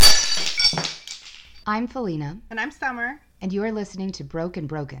I'm Felina. And I'm Summer. And you are listening to Broken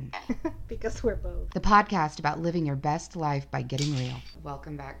Broken. Because we're both. The podcast about living your best life by getting real.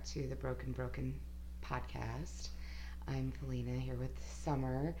 Welcome back to the Broken Broken podcast. I'm Felina here with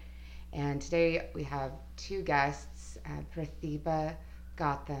Summer. And today we have two guests, Prathiba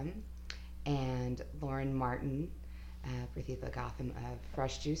Gotham and Lauren Martin. Prathiba Gotham of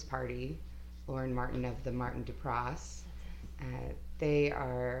Fresh Juice Party, Lauren Martin of the Martin Duprass. They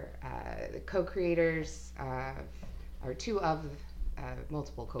are the co-creators or two of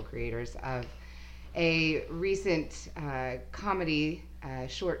multiple co-creators of a recent comedy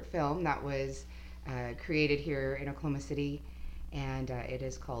short film that was created here in Oklahoma City, and it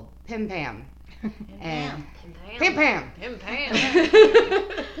is called Pim Pam. Pim Pam.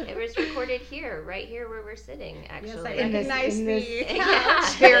 It was recorded here, right here where we're sitting, actually. Yes, I recognize the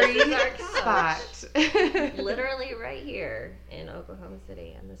couch. Very This is our couch. spot. Literally right here in Oklahoma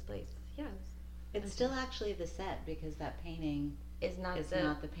City, in this place. Yeah. It's still actually the set because that painting Is not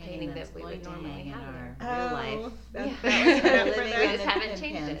the painting that we would normally have in there. our real life. That Yeah. was We're better for living We on just the haven't Pim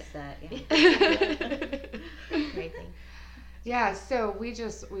changed Pam it. set, yeah. Crazy. Yeah, so we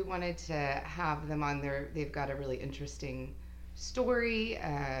wanted to have them on there. They've got a really interesting story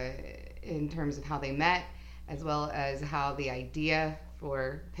in terms of how they met, as well as how the idea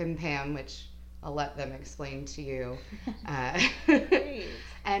for Pim Pam, which I'll let them explain to you. Great.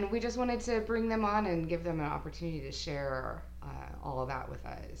 And we just wanted to bring them on and give them an opportunity to share all of that with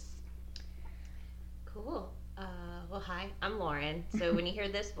us. Cool. Well, hi, I'm Lauren. So when you hear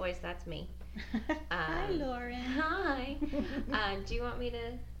this voice, that's me. Hi, Lauren. Hi. Do you want me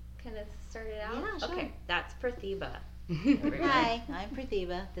to kind of start it out? Yeah, sure. Okay, that's Prathiba. Hi, I'm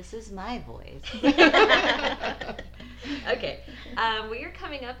Prathiba. This is my voice. Okay. We are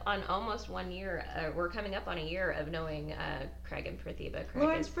coming up on almost 1 year. We're coming up on a year of knowing Craig and Prathiba.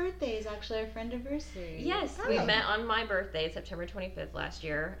 Lauren's birthday is actually our friendiversary. Yes, we met on my birthday, September 25th last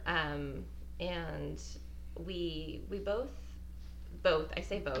year. And we both, I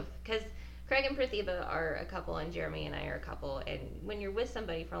say both, because Craig and Prathiba are a couple and Jeremy and I are a couple. And when you're with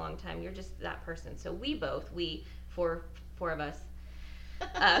somebody for a long time, you're just that person. So four of us,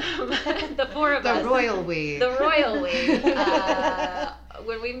 the four of us. The royal we. The royal we.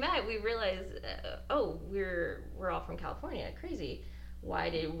 When we met, we realized, we're all from California. Crazy. Why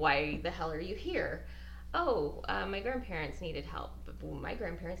the hell are you here? My grandparents needed help. Well, my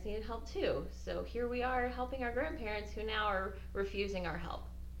grandparents needed help too. So here we are helping our grandparents who now are refusing our help.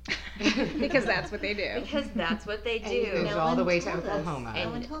 Because that's what they do. Because that's what they And you do. moved all the way to Oklahoma.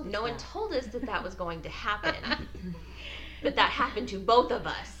 And no one told us that was going to happen. But that happened to both of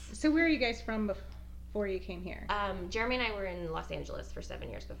us. So where are you guys from before you came here? Jeremy and I were in Los Angeles for 7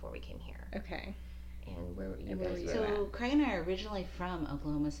 years before we came here. Okay. And where were you And where guys? were you So Craig and I are originally from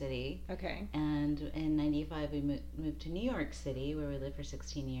Oklahoma City. Okay. And in 95 we moved to New York City where we lived for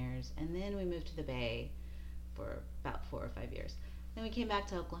 16 years. And then we moved to the Bay for about 4 or 5 years. Then we came back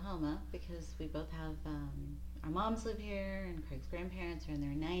to Oklahoma because we both have, our moms live here and Craig's grandparents are in their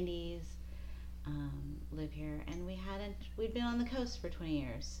 90s, live here. And we'd been on the coast for 20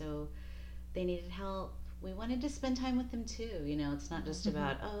 years, so they needed help. We wanted to spend time with them too. It's not just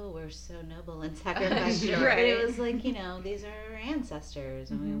about, we're so noble and sacrificial. Sure. But it was like, these are our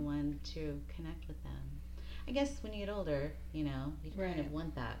ancestors and we wanted to connect with them. I guess when you get older, you kind of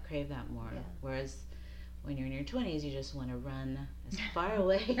want that, crave that more. Yeah. Whereas when you're in your 20s, you just want to run as far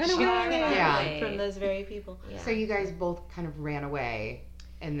away Yeah. from those very people. Yeah. So you guys both kind of ran away,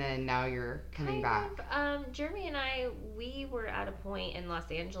 and then now you're coming back. Jeremy and I, we were at a point in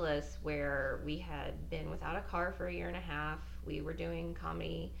Los Angeles where we had been without a car for 1.5 years. We were doing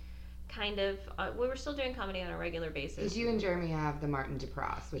comedy, we were still doing comedy on a regular basis. Because you and Jeremy have the Martin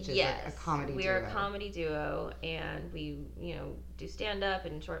Duprass, which is Yes, like a comedy we duo. are a comedy duo, and we, do stand-up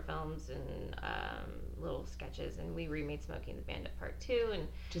and short films and little sketches, and we remade Smoking the Bandit Part 2, and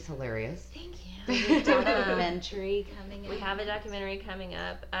Which is hilarious. thank you. There's a documentary coming We up. have a documentary coming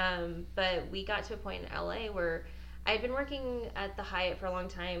up, but we got to a point in LA where I had been working at the Hyatt for a long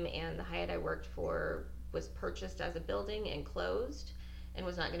time, and the Hyatt I worked for was purchased as a building and closed and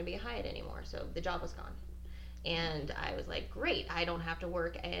was not going to be a Hyatt anymore, so the job was gone. And I was like, great, I don't have to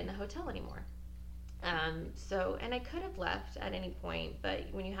work in a hotel anymore. And I could have left at any point, but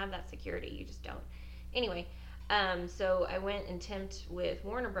when you have that security, you just don't. Anyway, so I went and temped with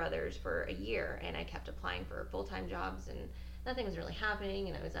Warner Brothers for a year, and I kept applying for full-time jobs, and nothing was really happening,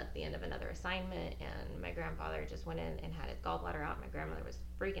 and I was at the end of another assignment, and my grandfather just went in and had his gallbladder out. My grandmother was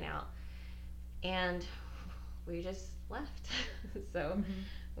freaking out, and we just left. So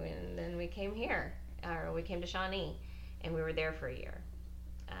then we came here, or we came to Shawnee, and we were there for a year.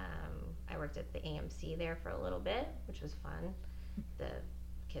 I worked at the AMC there for a little bit, which was fun. The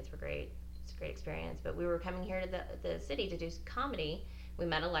kids were great. It's a great experience. But we were coming here to the city to do comedy. We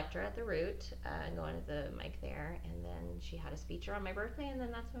met Electra at the Root and going to the mic there, and then she had us feature on my birthday, and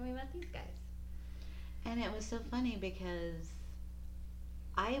then that's when we met these guys. And it was so funny because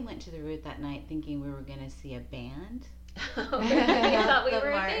I went to the Root that night thinking we were going to see a band. I thought we the were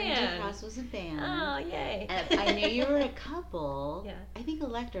a Martin band. DeFrost was a band. Oh, yay. And I knew you were a couple. Yeah. I think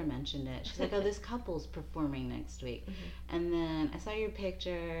Electra mentioned it. She's like, oh, this couple's performing next week. And then I saw your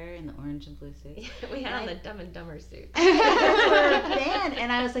picture in the orange and blue suit. We had on the Dumb and Dumber suit. We're a band.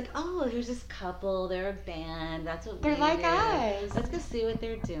 And I was like, oh, here's this couple. They're a band. That's what They're we like do. us. Let's go see what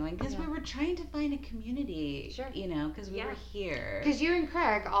they're doing. Because we were trying to find a community. Sure. You know, because we were here. Because you and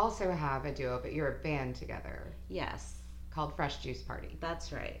Craig also have a duo, but you're a band together Yes. called Fresh Juice Party.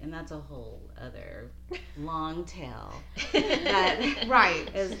 That's right. And that's a whole other long tail. That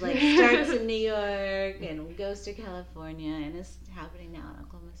Right. is like starts in New York and goes to California and is happening now in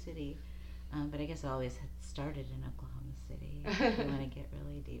Oklahoma City. But I guess it always had started in Oklahoma City. If you want to get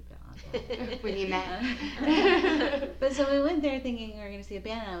really deep on that. When you met. But so we went there thinking we were going to see a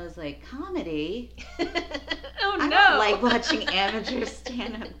band, and I was like, comedy? Oh, no. I don't like watching amateur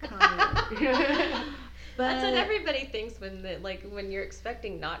stand-up comedy. But That's what everybody thinks when you're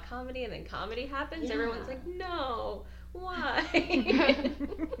expecting not comedy and then comedy happens. Yeah. Everyone's like, no, why?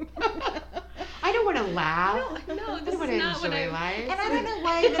 I don't want to laugh. No, I this want is to not what enjoy I'm. life. And I don't know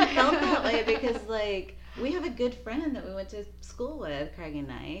why I even felt that way because, like, we have a good friend that we went to school with, Craig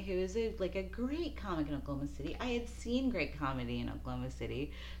and I, who is a great comic in Oklahoma City. I had seen great comedy in Oklahoma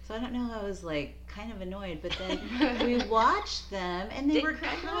City, so I don't know. I was like kind of annoyed, but then we watched them and they Did were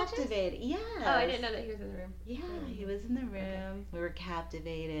Craig watch us? captivated. Yeah. Oh, I didn't know that he was in the room. Yeah, he was in the room. We were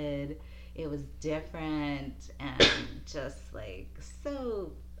captivated. It was different and just like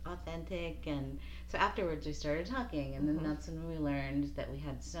so authentic. And so afterwards we started talking, and then that's when we learned that we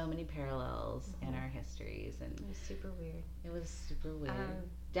had so many parallels in our histories, and It was super weird. it was super weird. Um,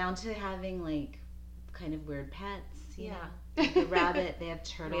 Down to having like kind of weird pets. You Yeah. know? Like the rabbit, they have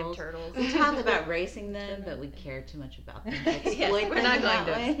We have turtles. turtles. We talk about racing them, but we care too much about them to exploit Yes, we're them not that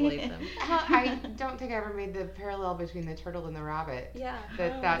going to way. exploit them. Well, I don't think I ever made the parallel between the turtle and the rabbit. Yeah.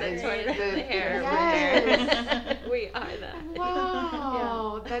 That The is tortoise the and the hare. Yes. We are that.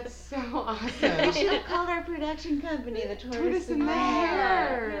 Wow, that's so We awesome. should have called our production company the Tortoise, Tortoise and and the the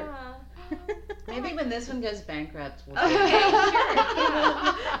Hare. Hare. Yeah. Maybe when this one goes bankrupt, we'll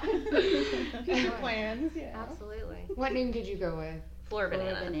Future plans, yeah. Absolutely. What name did you go with? Floor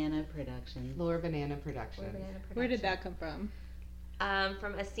Banana. banana. Banana Productions. Lore Banana Productions. Floor banana Where did production. that come from?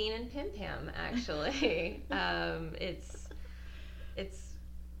 From a scene in Pim Pam, actually. It's.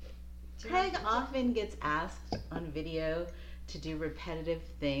 Craig often gets asked on video to do repetitive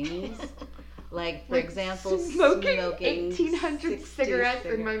things. Like, for Like example, smoking 1800 60 cigarettes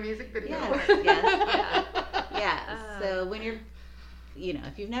in my music video. Yes, Yeah. So Uh, when you're,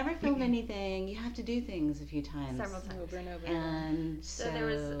 if you've never filmed anything, you have to do things a few times. Several times. Over and over. And So there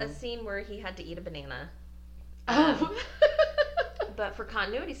was a scene where he had to eat a banana. Oh. But for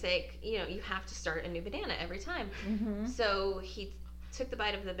continuity's sake, you have to start a new banana every time. Mm-hmm. So he took the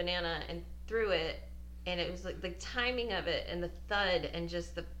bite of the banana and threw it, and it was like the timing of it and the thud and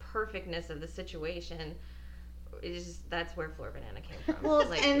just the perfectness of the situation. That's where Floor Banana came from. Well,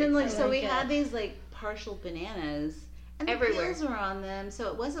 and then it's so we it. had these like partial bananas, and the Everywhere. peels were on them, so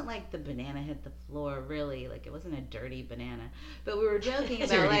it wasn't like the banana hit the floor. Really, like it wasn't a dirty banana. But we were joking about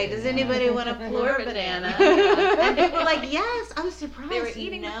Dirty like, does banana. anybody want a floor Floor banana? banana. And people were like, yes. I was surprised. They were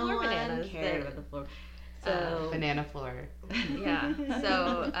eating the no floor one bananas cared that- about the floor. So Banana floor. Yeah.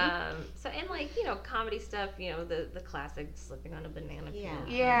 So and like comedy stuff, the classic slipping on a banana peel. Yeah. kind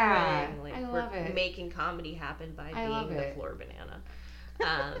of Yeah, thing. Like I we're love it. making comedy happen by I love being the it. floor banana.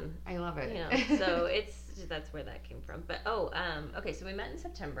 I love it. So that's where that came from. But okay, so we met in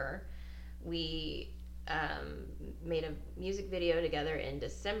September. We made a music video together in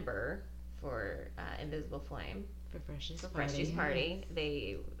December for Invisible Flame. for Freshest For Party. Fresh Juice Party.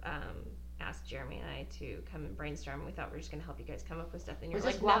 They asked Jeremy and I to come and brainstorm, and we thought we were just going to help you guys come up with stuff. And you're Was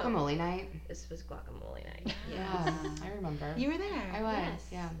like, this guacamole night? No, this was guacamole night. Yeah, I remember. You were there. I was. Yes.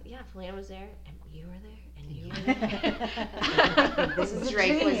 Yeah. Yeah, Felina was there, and you were there, and you were there. This is a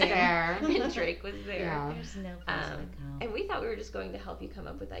Drake was dream. there. And Drake was there. Yeah. There's no place like home. And we thought we were just going to help you come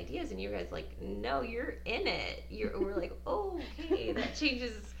up with ideas, and you guys like, no, you're in it. We're like, oh, okay, that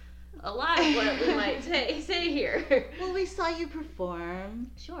changes a lot of what we might say here. Well, we saw you perform,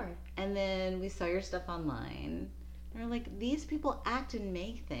 Sure. and then we saw your stuff online. And we're like, these people act and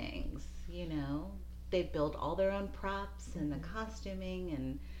make things, They build all their own props and the costuming,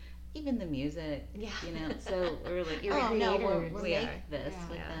 and even the music. Yeah. You know, so we were like, You're oh no, creators. we'll We make are. this Yeah.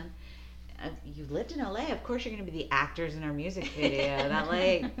 with Yeah. them. You lived in LA, of course you're going to be the actors in our music video. That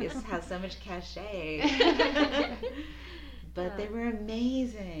like has so much cachet. But they were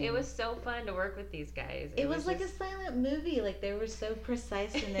amazing. It was so fun to work with these guys. It was like just- a silent movie. Like they were so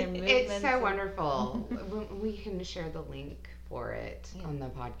precise in their movements. It's so wonderful. We can share the link for it Yeah. on the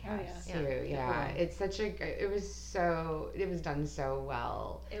podcast yeah. too. Yeah, Cool. it's such a. It was done so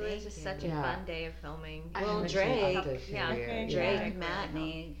well. It was Thank just you. such a Yeah. fun day of filming. I Well, eventually upped Drake- it for yeah, you. Drake- Drake Yeah.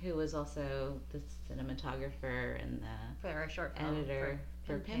 Matney, who was also the cinematographer and the For our short film. editor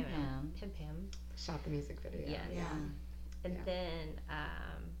for Pim Pam. Pim Pam. Shot the music video. Yes. Yeah. And Yeah. then,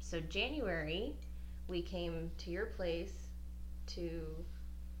 so January, we came to your place to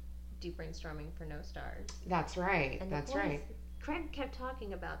do brainstorming for No Stars. That's right. And That's the boys- right. Craig kept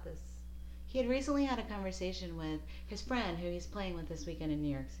talking about this. He had recently had a conversation with his friend who he's playing with this weekend in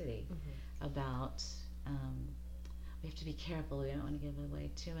New York City about we have to be careful. We don't want to give away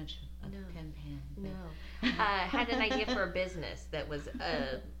too much of No. Pim Pam. No. Had an idea for a business that was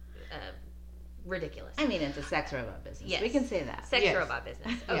ridiculous. I mean, it's a sex robot business. Yes. We can say that. Sex Yes. robot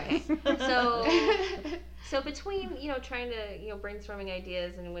business. Yes. Okay. So between, trying to, brainstorming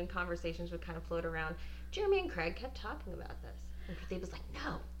ideas and when conversations would kind of float around, Jeremy and Craig kept talking about this. And Pradeep was like,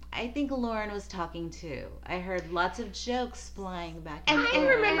 no. I think Lauren was talking too. I heard lots of jokes flying back And and I forth.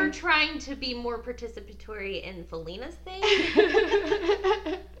 remember trying to be more participatory in Felina's thing.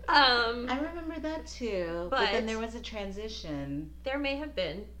 I remember that too. But then But- there was a transition. There may have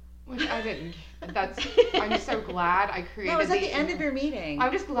been. Which I didn't. I'm so glad I created. No, it was at the end of your meeting.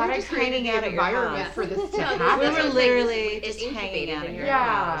 I'm just glad We were I just created hanging out the at your environment house. for this to No, happen. We that's were what I'm saying. literally It just hanging incubated out in at your your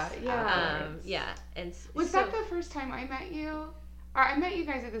Yeah, house. yeah. Yeah. And Was so, that the first time I met you? Or I met you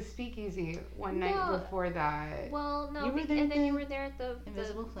guys at the Speakeasy one night No. before that. Well, no, You were there and at then you the were there at the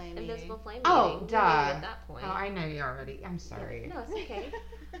Invisible Flame. Invisible meeting. Flame Oh, meeting. We knew duh. At that point. Oh, I know you already. I'm sorry. No, it's okay.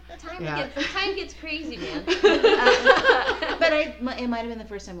 Yeah. Time gets crazy, man. But it might have been the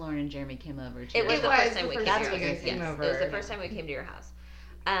first time Lauren and Jeremy came over. To It was It the was first the time we first came time to you your guys house. came Yes, over, it was the yeah. first time we came to your house.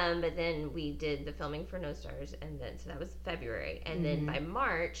 But then we did the filming for No Stars, and then so that was February, and then by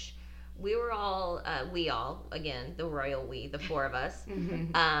March, we were all again the royal we, the four of us.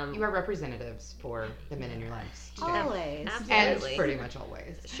 Mhm. You are representatives for the men in your lives. too. Always. And Absolutely. pretty much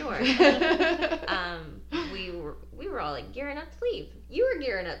always. Sure. We were all like gearing up to leave. You were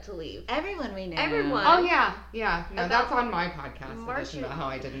gearing up to leave. Everyone we know. Everyone. Oh yeah, yeah. No, About that's on my podcast. March Edition about how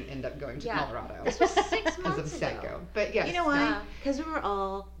I didn't end up going to Yeah. Colorado This was 6 because of months ago. Psycho. But yes. You know why? Yeah. Because we were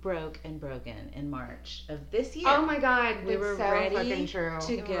all broke and broken in March of this year. Oh my God, We it's were so ready fucking true.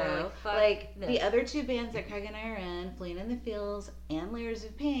 to And we're go. like, fuck Like this. the other two bands that Craig and I are in, Fleeing in the Fields and Layers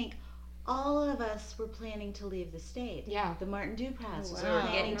of Pink, all of us were planning to leave the state. Yeah. The Martin Duprats Oh, were wow.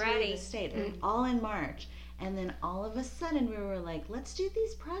 planning Getting to ready. leave the state, Mm. all in March. And then all of a sudden we were like, let's do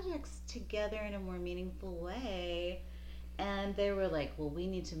these projects together in a more meaningful way. And they were like, well, we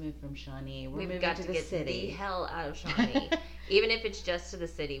need to move from Shawnee. We're We've moving got to to the get city. the hell out of Shawnee. Even if it's just to the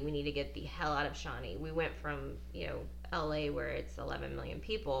city, we need to get the hell out of Shawnee. We went from, LA where it's 11 million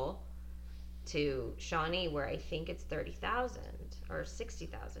people to Shawnee where I think it's 30,000 or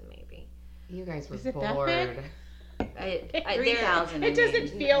 60,000 maybe. You guys were Is it that bored. big? I 3,000. It doesn't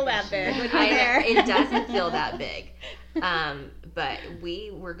feel that big when you're I know, there. it doesn't feel that big. But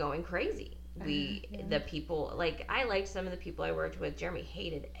we were going crazy. The people, like, I liked some of the people I worked with. Jeremy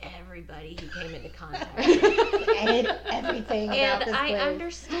hated everybody he came into contact with. I hate everything about And this I place.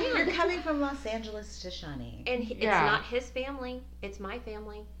 understand. You're coming from Los Angeles to Shawnee. And it's Yeah. not his family; it's my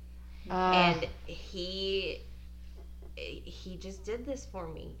family. Uh, And he just did this for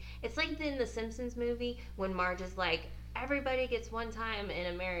me. It's like in the Simpsons movie when Marge is like, "Everybody gets one time in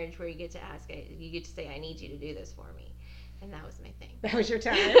a marriage where you get to say, I need you to do this for me," and that was my thing. That was your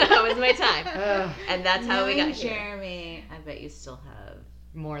time. That was my time, ugh, and that's how we got Knowing here. Jeremy, I bet you still have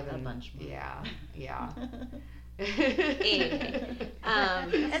more than bunch more. Yeah, yeah. Anyway,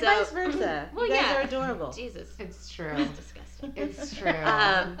 and so- vice versa. Well, you guys yeah. are adorable. Jesus, It's true. it's disgusting. It's true.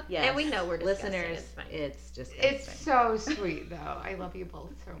 Yes. And we know we're disgusting. listeners. It's fine. It's disgusting. It's so sweet though. I love you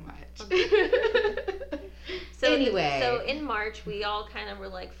both so much. So Anyway. so in March we all kind of were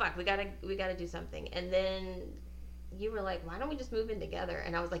like, "Fuck, we gotta do something." And then you were like, "Why don't we just move in together?"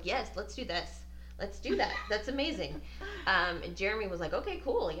 And I was like, "Yes, let's do this. Let's do that. That's amazing." And Jeremy was like, "Okay,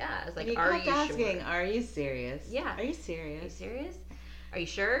 cool, yeah." I was like, you "Are kept you asking, sure? are you serious? Yeah. Are you Are you serious? serious? Are you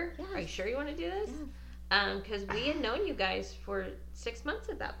sure? Yes. Are you sure you want to do this?" Because we had known you guys for 6 months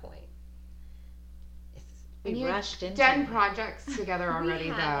at that point. We you rushed into done it. projects together already,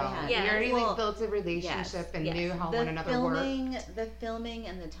 have, though. yes. You already Well, like built a relationship and yes. knew how the one another worked. The filming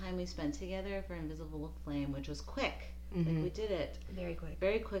and the time we spent together for Invisible Flame, which was quick. Like, we did it Very quick.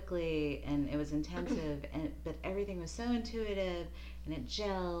 very quickly, and it was intensive, but everything was so intuitive, and it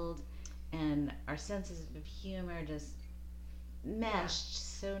gelled, and our senses of humor just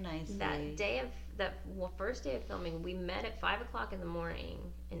meshed so nicely. That first day of filming, we met at 5:00 in the morning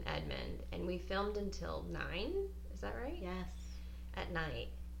in Edmond, and we filmed until 9. Is that right? Yes. At night,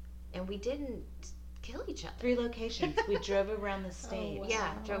 and we didn't kill each other. 3 locations. We drove around the state. wow.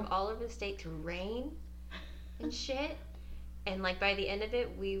 Yeah, drove all over the state through rain and shit. And like by the end of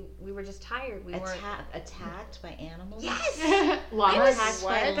it, we were just tired. We weren't. Attacked by animals. Yes. Llamas? Attacked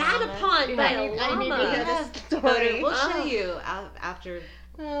by Bad llamas. upon by a I need to llama. hear Yes. this story. We'll show Oh. you after.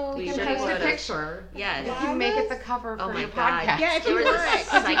 Oh, We Sure can you post a would. picture. Yes. If you make it the cover Oh for my your God. podcast. yeah, if you There would, was a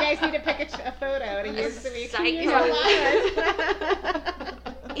because you psych- guys need to pick a photo to A use so we can psych- use llamas.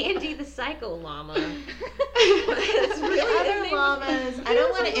 Andy the Psycho Llama. The other llamas. I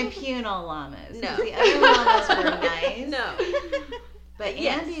don't want to impugn all llamas. No. The other llamas were nice. No. But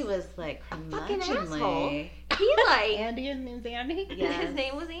Yes. Andy was like fucking asshole. curmudgeonly. He like Andy, his name's Andy. Yes. his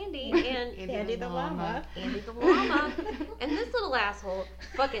name was Andy and Andy the llama. Andy the llama. And this little asshole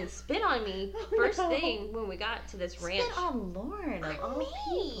fucking spit on me first no. thing when we got to this ranch. Spit on Lauren of all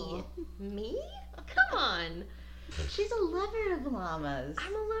people. Me? Come on. She's a lover of llamas.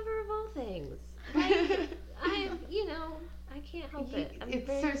 I'm a lover of all things. Like, I can't help it. I'm It's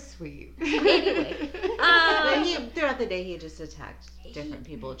very... so sweet. Anyway, But throughout the day, he just attacked different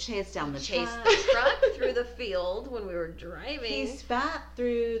people, chased down the chased truck. the truck through the field when we were driving He spat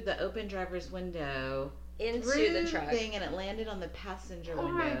through the open driver's window into through the truck. thing, and it landed on the passenger Oh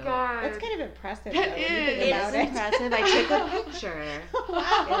window. my god. That's kind of impressive, That though, when you think is. about It's it. impressive. I took a picture.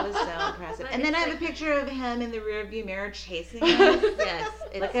 Wow. It was so impressive. But And then I it's have a like- picture of him in the rearview mirror chasing us. Yes,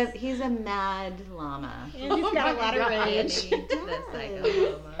 it's He's a mad llama. Andy's got a lot of God. rage. Andy the does. Psycho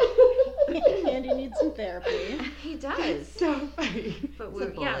Llama. Andy needs some therapy. He does. So funny. But He's a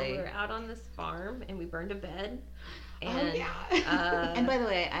we bully. were out on this farm and we burned a bed. Oh, And yeah. And by the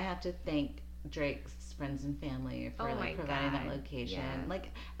way, I have to thank Drake's friends and family for Oh my providing that God. location. Yeah.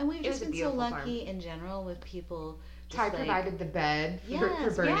 And we've It just was a been so beautiful lucky in general with people. Just Ty provided the bed for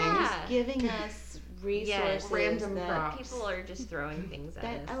Yes, burning. yeah. just giving us resources Random that, props. people are just throwing things at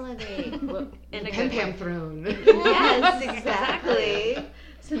that us. elevate. In a Pam good Pam way. throne. Yes, exactly.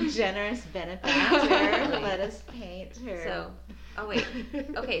 Some generous benefactor. Let us paint her. So, oh wait.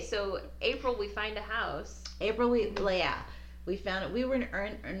 Okay, so April we find a house. April, we found it. We were in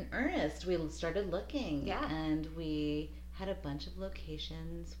earnest. We started looking. Yeah. And we had a bunch of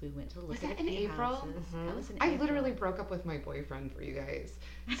locations. We went to look Was at that a in few April? houses. Mhm. That was in I April. literally broke up with my boyfriend for you guys.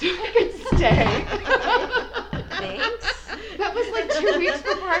 So I could stay. Thanks. That was like 2 weeks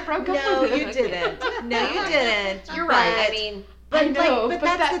before I broke up No, with him. you didn't. No, you didn't. You're But- right. I mean, But, I know, but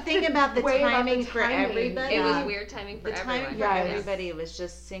but that's the thing about the way about the timing for timing. everybody. it Yeah. was weird timing for The timing everyone. for Yes. everybody was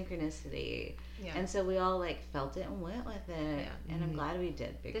just synchronicity. Yeah. And so we all felt it and went with it. Yeah. And I'm Mhm. glad we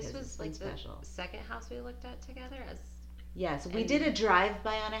did because This was it's like been special. the second house we looked at together. Yes, we and- did a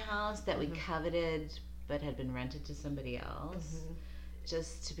drive-by on a house that we Mhm. coveted but had been rented to somebody else. Mm-hmm.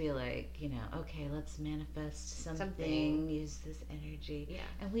 Just to be like, okay, let's manifest something, Something. use this energy. Yeah.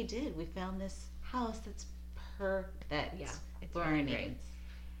 And we did. We found this house that's perfect Yeah. It's for our really great. needs.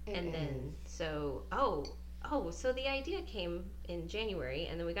 It And then is. so so the idea came in January,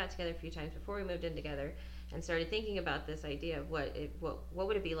 and then we got together a few times before we moved in together, and started thinking about this idea of what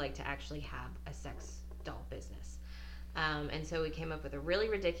would it be like to actually have a sex doll business. And so we came up with a really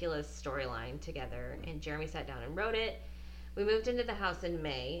ridiculous storyline together, and Jeremy sat down and wrote it. We moved into the house in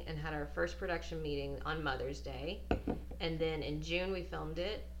May and had our first production meeting on Mother's Day, and then in June we filmed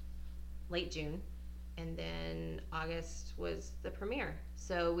it, late June, and then August was the premiere.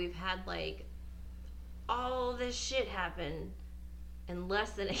 So we've had like all this shit happen in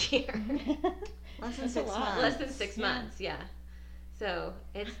less than a year. Less than That's a 6 lot. months. Less than 6 Yeah. months, yeah. So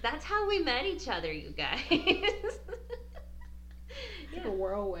that's how we met each other, you guys. It's like a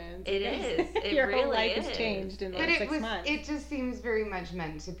whirlwind. It is. It Your really whole life is. has changed in But like it 6 was. months. It just seems very much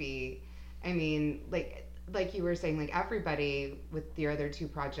meant to be. I mean, like you were saying, like everybody with the other 2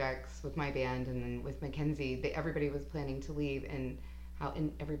 projects with my band and then with Mackenzie, everybody was planning to leave, and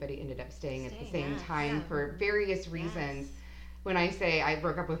everybody ended up staying at the same yeah, time yeah. for various reasons. When I say I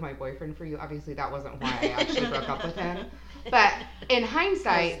broke up with my boyfriend for you, obviously that wasn't why I actually broke up with him. But in 'Cause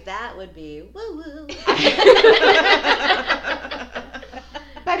hindsight, that would be woo woo.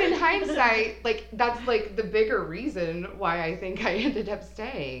 but But in hindsight, like that's like the bigger reason why I think I ended up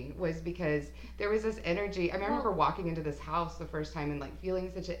staying was because there was this energy. I remember walking into this house the first time and like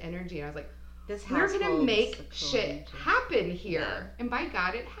feeling such an energy, and I was like, This we're gonna household's a make cool shit energy. happen here, Yeah. and by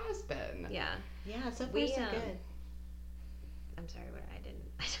God, it has been. Yeah. Yeah, so far We, so good. I'm sorry, what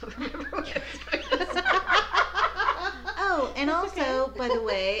I don't remember what I was going to say. Oh, and also, by the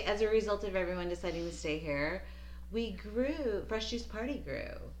way, as a result of everyone deciding to stay here, we grew. Fresh Juice Party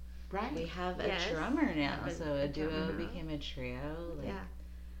grew. Right. We have a Yes. drummer now, Have so a duo drummer. became a trio. Like, Yeah.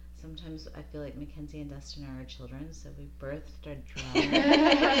 Sometimes I feel like Mackenzie and Dustin are our children, so we birthed a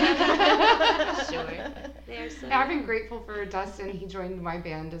Sure. They're so I've been grateful for Dustin. He joined my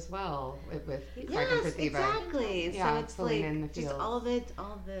band as well with Franklin Yes, Pratiba. exactly. Yeah, so it's Selena like in the just fields. all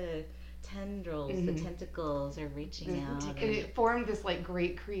the tendrils, the Mhm. tentacles are reaching out. And it formed this like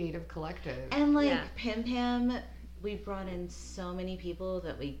great creative collective. And like Yeah. Pim Pam, we brought in so many people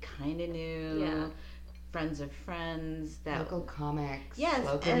that we kind of knew. Yeah. Friends of friends that Local comics, yes,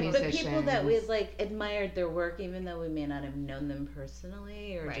 local but musicians. people that we like admired their work, even though we may not have known them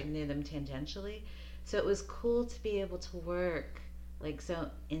personally or Right. just knew them tangentially. So it was cool to be able to work like so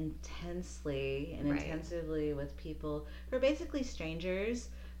intensely and Right. intensively with people who are basically strangers,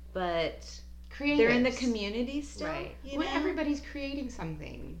 but Creatives. they're in the community still. Right. You Well, know? everybody's creating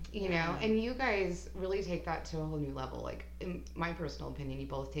something, you know, Yeah. and you guys really take that to a whole new level. Like, in my personal opinion, you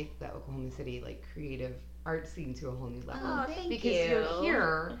both take the Oklahoma City like creative art scene to a whole new level. Oh, thank Because you. you're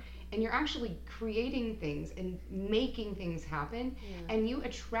here and you're actually creating things and making things happen, and you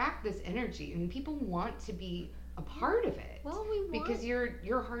attract this energy, and people want to be a part of it. Well, we want because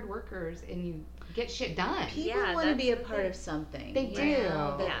you're hard workers and you get shit done. People Yeah, want to be a that's the part thing. of something. They you do.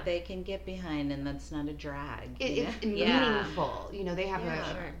 know, that Yeah. they can get behind, and that's not a drag. you It's know? Yeah. meaningful. You know, they have Yeah.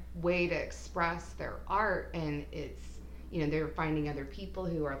 a Sure. way to express their art, and it's, you know, they're finding other people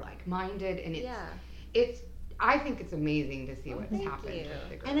who are like-minded, and it's I think it's amazing to see what's thank happened you. with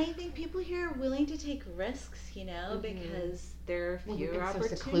the group. And I think people here are willing to take risks, you know, Mhm. because there are Well, we've fewer been so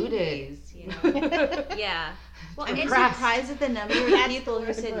opportunities. You know, Yeah. Well, I'm it's impressed. surprised at the number of That's people who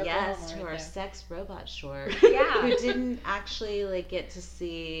the said word yes right to our there. sex robot short. Yeah. Who didn't actually like get to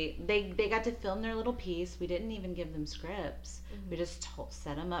see? They got to film their little piece. We didn't even give them scripts. We just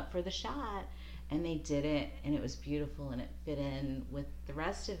set them up for the shot, and they did it, and it was beautiful, and it fit in with the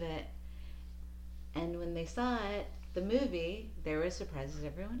rest of it. And when they saw it, the movie, they were as surprised as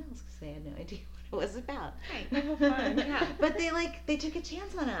everyone else because they had no idea what it was about. How fun. Yeah. But they took a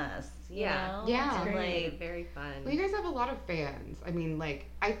chance on us. You Yeah. know? Yeah. And, Very, like, very fun. Well, you guys have a lot of fans. I mean, like,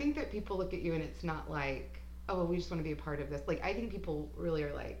 I think that people look at you and it's not like, oh, well, we just want to be a part of this. Like, I think people really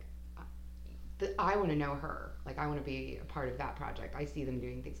are like, I want to know her. Like, I want to be a part of that project. I see them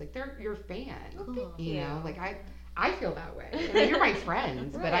doing things. Like, they're your fan. Cool. You Yeah. know, like, I feel that way. I mean, you're my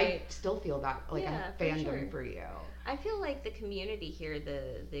friends, but I Right. still feel that, like, Yeah, a for fandom sure. for you. I feel like the community here,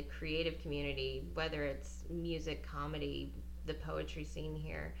 the creative community, whether it's music, comedy, the poetry scene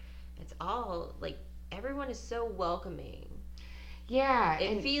here, it's all like everyone is so welcoming. Yeah.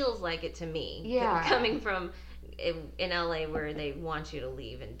 It and feels like it to me. Yeah. Coming from in LA where they want you to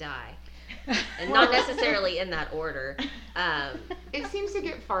leave and die. And not necessarily in that order. it seems to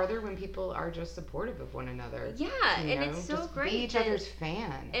get farther when people are just supportive of one another. Yeah, You and know, it's so just great. Be each that- other's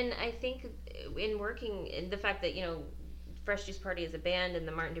fan. And I think in working, in the fact that, you know, Fresh Juice Party is a band and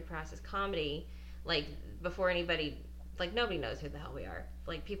the Martin Duprass is comedy, like, before anybody, like, nobody knows who the hell we are.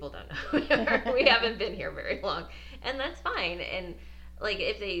 Like, people don't know who we are. We haven't been here very long. And that's fine. And, like,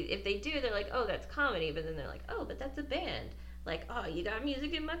 if they do, they're like, oh, that's comedy. But then they're like, oh, but that's a band. Like, oh, you got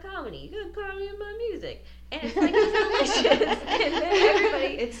music in my comedy. You got comedy in my music. And it's, like, it's delicious. And then everybody...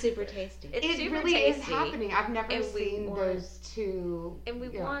 It's super tasty. It's It super really tasty. is happening. I've never And we seen want- those two. And we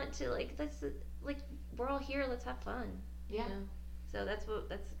yeah. want to, like, like, we're all here. Let's have fun. Yeah. You know? So that's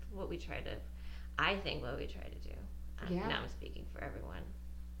what we try to. I think what we try to do. Yeah. Now I'm speaking for everyone.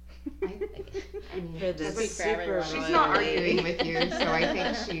 I mean, For the that's Speak for everyone. she's royal not lady. arguing with you, so I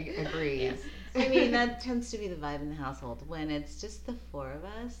think she agrees. I mean, that tends to be the vibe in the household. When it's just the four of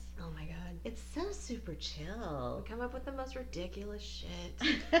us, Oh my god. it's so super chill. We come up with the most ridiculous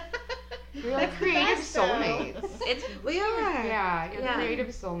shit. You're like creative soulmates. It's We are. Yeah, you're Yeah. creative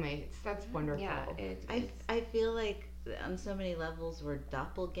soulmates. That's wonderful. yeah. I feel like on so many levels we're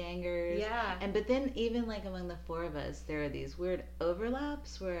doppelgangers. Yeah. And but then even like among the four of us, there are these weird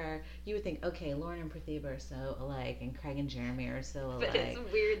overlaps where you would think, okay, Lauren and Prathiba are so alike, and Craig and Jeremy are so alike. But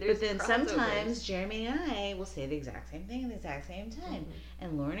it's weird. There's But then crossovers. sometimes Jeremy and I will say the exact same thing at the exact same time. Mm-hmm.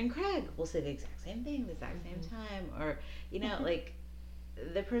 And Lauren and Craig will say the exact same thing at the exact same time. Or, you know, like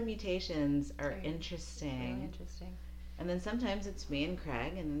the permutations are Right. interesting. Really interesting. And then sometimes it's me and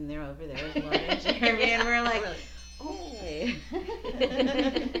Craig, and then they're over there with Lauren and Jeremy, and we're like, hey.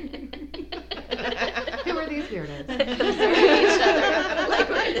 Who are these weirdos? Observing each other like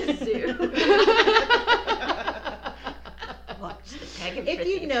we're in a zoo. Watch the Peg and If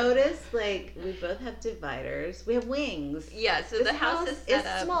Prissy. you notice, like, we both have dividers. We have wings. Yeah, so This the house is set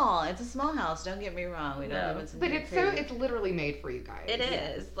up. small. It's a small house. Don't get me wrong. We don't No. live in something But it's crazy. it's literally made for you guys. It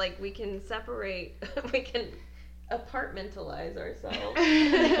is. Like, we can separate, we can apartmentalize ourselves.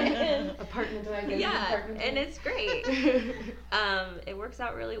 Apartmentalization. Yeah, and it's great. It works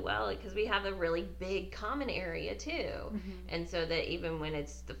out really well because we have a really big common area too, and so that even when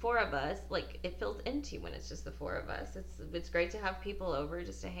it's the four of us, like it feels empty when it's just the four of us. It's great to have people over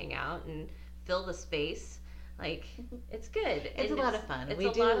just to hang out and fill the space. Like it's good. It's And a lot of fun. it's We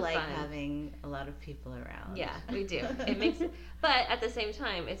a do lot of like fun. having a lot of people around. Yeah, we do. It makes, but at the same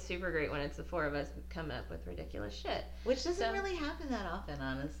time, it's super great when it's the four of us coming up with ridiculous shit. Which doesn't So- really happen that often,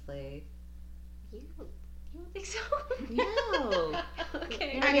 honestly. You don't think so? No.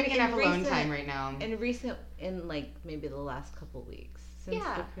 Okay. You're not I mean, getting in enough alone recent- time right now. In like maybe the last couple weeks since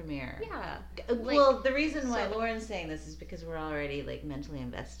Yeah. the premiere. Yeah. Well, the reason why so- Lauren's saying this is because we're already like mentally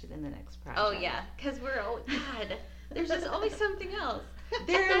invested in the next project. Oh yeah, because we're all God. There's just always something else.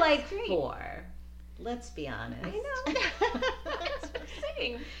 There are That's like great. 4. Let's be honest. I know. That's what I'm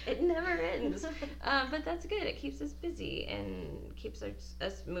saying. It never ends. But that's good. It keeps us busy and keeps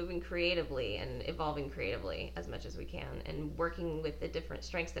us moving creatively and evolving creatively as much as we can and working with the different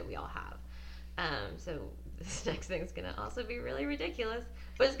strengths that we all have. So this next thing is going to also be really ridiculous,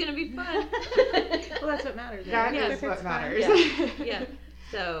 but it's going to be fun. Well, that's what matters. That right? is If it's what fun. matters. Yeah.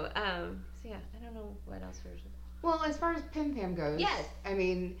 So yeah, I don't know what else we're. Well, as far as Pim Pam goes, Yes. I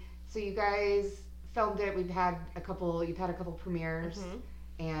mean, so you guys filmed it. You've had a couple premieres, Mhm.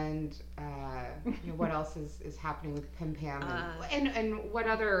 and what else is happening with Pim Pam, Uh, and what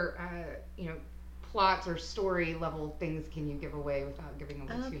other plots or story level things can you give away without giving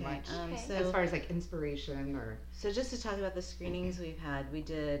away too much? Okay. As So far as like inspiration or just to talk about the screenings we've had, we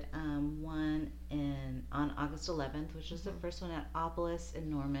did one on August 11th, which was the first one at Opolis in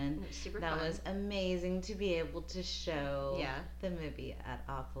Norman. Super That fun. was amazing to be able to show Yeah. the movie at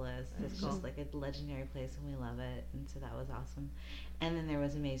Opolis. It's just like a legendary place and we love it. And so that was awesome. And then there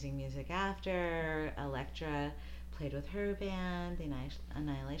was amazing music after. Electra played with her band, the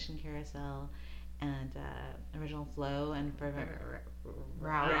Annihilation Carousel, and Original Flow and Fervent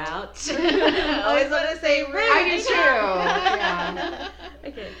Route. I always want to say Route. I do too. Yeah.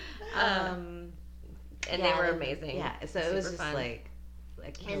 Okay. Um, And yeah, they were amazing. Yeah, so it was Super just fun. like a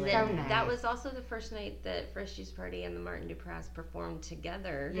And killer. then So nice. that was also the first night that Fresh Juice Party and the Martin Duprass performed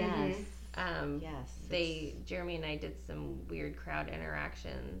together. Yes. Yes. Yes. Jeremy and I did some weird crowd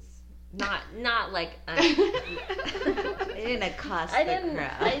interactions. Not like. They didn't accost I the didn't.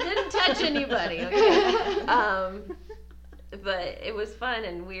 crowd. I didn't touch anybody. Okay. But it was fun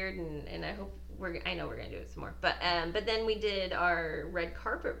and weird, and I hope I know we're gonna do it some more. But then we did our red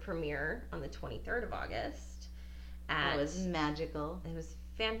carpet premiere on the 23rd of August. That was magical. It was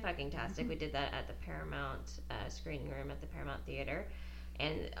fan-fucking-tastic. We did that at the Paramount screening room at the Paramount Theater.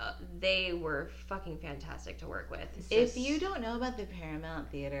 And they were fucking fantastic to work with. If you don't know about the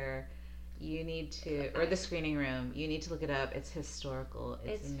Paramount Theater, you need to, or the screening room, you need to look it up. It's historical.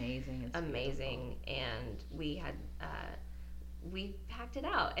 It's amazing. It's amazing. And we had, we packed it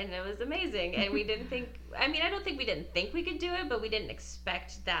out and it was amazing. And we didn't think, I don't think we didn't think we could do it, but we didn't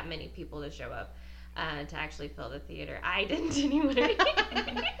expect that many people to show up. To actually fill the theater. I didn't anyway.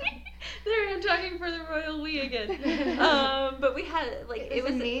 There I'm talking for the royal we again. But we had it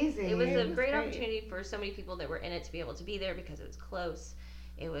was amazing. It was It a was great great. opportunity for so many people that were in it to be able to be there because it was close.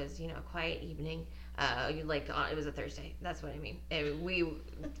 It was a quiet evening. It was a Thursday. That's what I mean. And we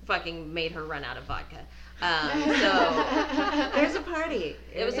fucking made her run out of vodka. So There's a party.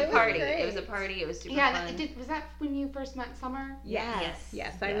 it was a was party. great. It was a party. It was super Yeah, fun. was that when you first met Summer? Yes,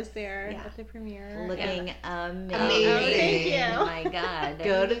 I was there Yeah. at the premiere. Looking amazing. Amazing. Thank you. Oh my god.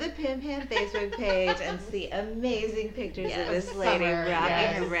 Go to the Pim Pam Facebook page and see amazing pictures Yes. of this lady Summer, rocking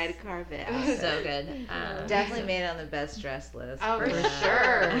yes. her red carpet. So good. Definitely made it on the best dressed list. Oh, for Yeah.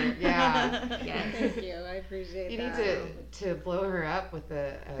 sure. Yeah. Yes. Thank you. I appreciate You that. need to blow her up with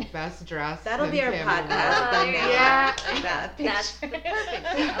a best dress. That'll be our Pim podcast. Pam. Oh, there you go. Yeah. That That's picture. perfect.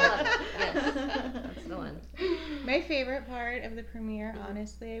 I love it. Yes. That's the one. My favorite part of the premiere,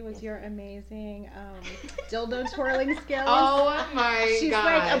 honestly, was your amazing dildo twirling skills. Oh my She's god.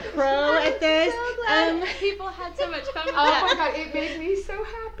 like a pro at this. People had so much fun with Oh that. my god, it made me so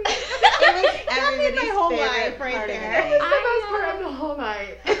happy. That made Everybody's my whole favorite life right part of the there. It's night. the best part of the whole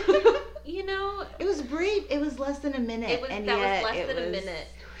night. You know, It was brief. It was less than a minute. it was and that yet was less it than a was- minute,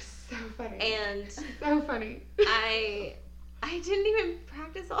 So funny. and So funny. I didn't even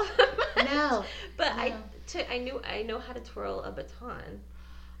practice all that much. No. But No. I know how to twirl a baton.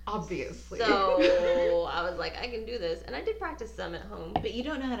 Obviously. So I was like, I can do this, and I did practice some at home. But you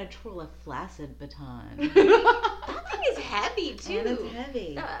don't know how to twirl a flaccid baton. That thing is heavy too. And it's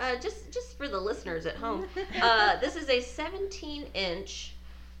heavy. Just for the listeners at home, this is a 17-inch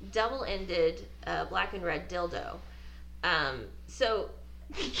double-ended black and red dildo. So,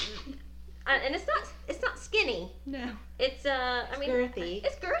 and it's not skinny. No. It's I mean, girthy.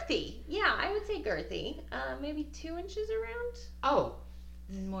 it's girthy. Yeah, I would say girthy. Maybe 2 inches around. Oh,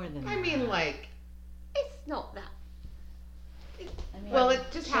 More than I that. mean, like, It's not that. I mean, well, it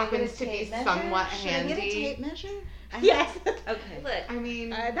just should I get a happens to be tape measure? somewhat Should handy. I get a tape measure? Yes. Okay. Look, I mean,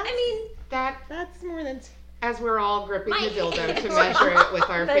 That's that more than. as we're all gripping My the dildo to hands. measure it with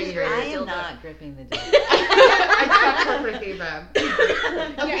our Measure fingers. I dildo. am not gripping the dildo. Except for Eva.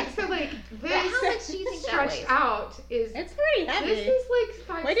 Okay, Yeah. so like but this how much do you think that stretched weighs? out is It's pretty heavy. this is like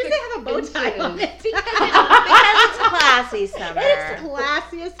 5. Why does it have a bow tie on it? Because Because it's classy, Summer. It's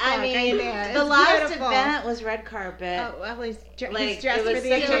classy as fuck. I mean, know. the It's last beautiful. event was red carpet. Oh, well, he's Like, dressed it was for the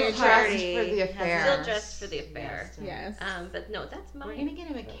such a occasion. party. For the affair. Still dressed for the affair. Yes. But no, that's mine. We're gonna get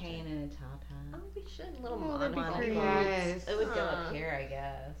him a cane and a top Oh, hat. we should. A little Oh, that'd be monocle. great. Yes. It would go Huh. up here, I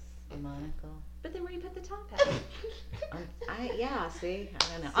guess. The monocle. But then where do you put the top hat? See, I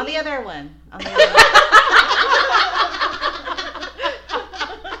don't know. See? On the other one. On the other one.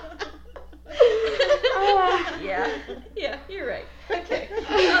 Yeah, you're right. Okay,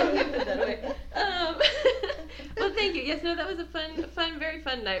 I'm gonna put that away. Well, thank you. Yes, no, that was a fun, very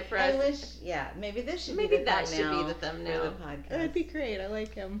fun night for us. I wish, maybe this should Maybe be the that should be thumbnail the thumbnail. for the podcast. That'd be great. I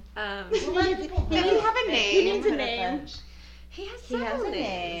like him. Does he have a He name? needs a name. He has He has several a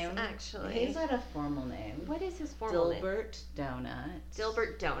names, name. actually. He's got a formal name. What is his formal name? Dilbert Donut.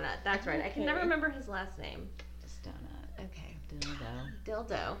 Dilbert Donut. That's right. I can never Okay. remember his last name. Just donut. Okay. Dildo.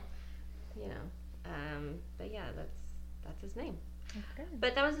 Dildo. You know. But yeah, that's his name. Okay.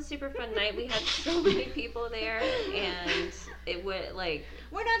 But that was a super fun night. We had so many people there, and it would like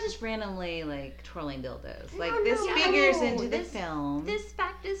We're not just randomly like twirling dildos. Like No, this no, figures no. into the This- film. this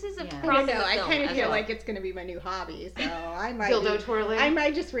is a Yeah. I don't process. know. I film kind of as feel well. like it's going to be my new hobby, so I might. Dildo twirling. I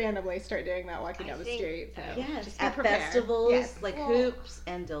might just randomly start doing that walking I down the think- street. So Yes, just be at prepared. festivals, Yes. like Well, hoops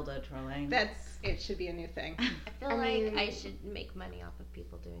and dildo twirling. It should be a new thing. I feel I like mean- I should make money off of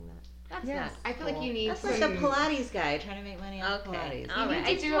people doing that. That's Yes. not. I feel like cool. you need That's some like the Pilates guy trying to make money off Okay. Pilates. All You right. need I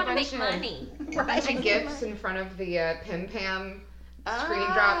to just do a want to bunch make of- money. a bunch of gifts in front of the Pin Pam screen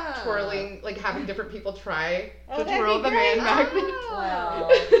drop Ah. twirling, like having different people try Oh, to that'd twirl be the man great. magnet.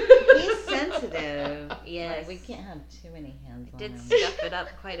 Oh. He's sensitive. Yes. Like, we can't have too many hands on Did him. stuff it up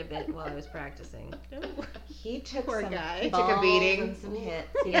quite a bit while I was practicing. He took Poor some guy. He took a balls beating. and some hits.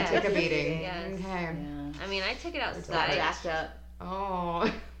 He Yes. took a beating. Yes. Okay. Yeah. I mean, I took it Got outside. jacked up.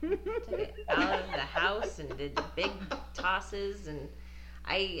 Oh. Took it out of the house and did big tosses, and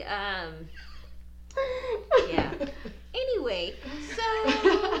I yeah. Anyway, so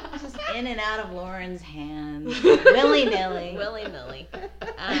Just in and out of Lauren's hands. Willy nilly. willy nilly.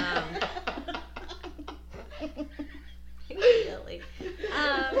 Willy.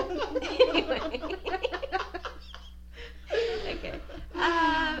 Anyway. Okay. All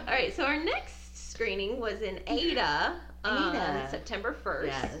right. So our next screening was in Ada on Ada. September 1st.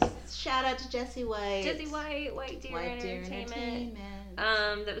 Yes. Shout out to Jesse White. Jesse White Deer White Deer Entertainment.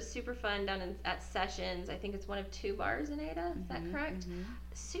 That was super fun down at Sessions. I think it's one of 2 bars in Ada. Is that correct?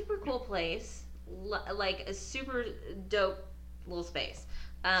 Super cool place. Like a super dope little space.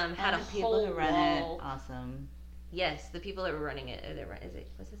 Had And a the people whole who run wall. it, awesome. Yes, the people that were running it. Is it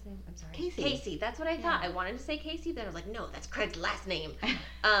what's his name? I'm sorry. Casey. Casey. That's what I thought. Yeah. I wanted to say Casey, then I was like, no, that's Craig's last name.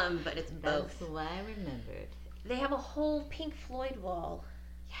 But it's both. That's why I remembered. They have a whole Pink Floyd wall,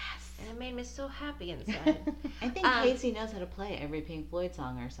 Yes. and it made me so happy inside. I think Casey knows how to play every Pink Floyd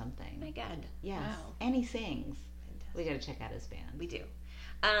song or something. My God. Yes. Wow. And he sings. Fantastic. We gotta check out his band. We do.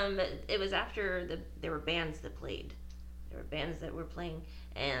 It was after there were bands that played. There were bands that were playing,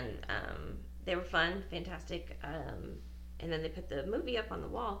 and they were fun, fantastic. And then they put the movie up on the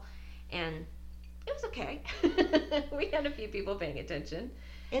wall, and it was okay. We had a few people paying attention.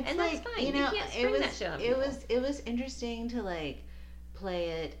 It's And like, that's fine. you You know, can't it spring was that shit on it people. was it was interesting to like play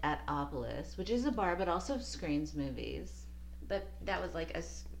it at Opolis, which is a bar but also screens movies. But that was like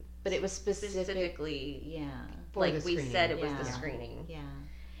But it was specific. specifically, Yeah. For like the we screening. said, it was Yeah. the screening. Yeah.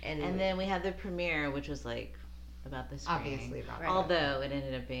 And, And then we had the premiere, which was like about the screening. Obviously about Right. Although it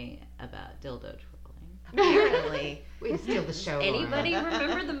ended up being about dildo twirling. Apparently. We steal the show. Anybody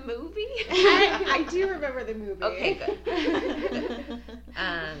remember the movie? I do remember the movie. Okay, good.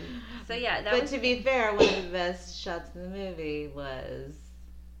 So yeah, that But was to be fair, one of the best shots in the movie was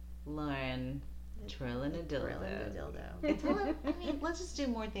Lauren twirling a dildo. Thrilling the dildo. It's well, I mean, let's just do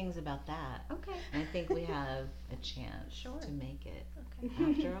more things about that. Okay. And I think we have a chance Sure. to make it.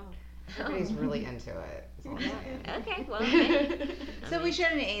 Okay. After all. Everybody's really into it. That's all I'm saying. Okay, well, okay. So we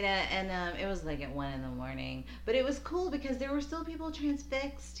showed an Ada, and it was like at 1 a.m. But it was cool because there were still people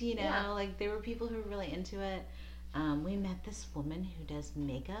transfixed, you know, Yeah. like there were people who were really into it. We met this woman who does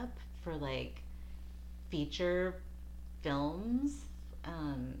makeup for like feature films,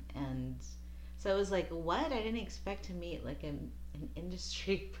 and so it was like, what? I didn't expect to meet like an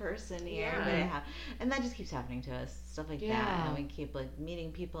industry person here, Yeah. but and that just keeps happening to us, stuff like that, Yeah. and we keep like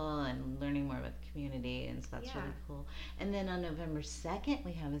meeting people and learning more about the community, and so that's Yeah. really cool. And then on November 2nd,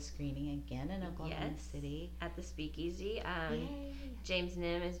 we have a screening again in Oklahoma Yes. City. At the Speakeasy, Yay. James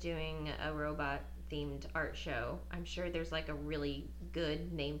Nim is doing a robot themed art show. I'm sure there's like a really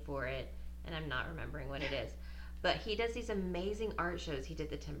good name for it, and I'm not remembering what it is. But he does these amazing art shows. He did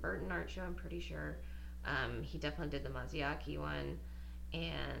the Tim Burton art show, I'm pretty sure. He definitely did the Maziaki one,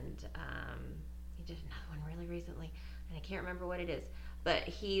 and he did another one really recently, and I can't remember what it is. But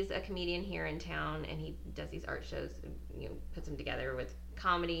he's a comedian here in town, and he does these art shows, you know, puts them together with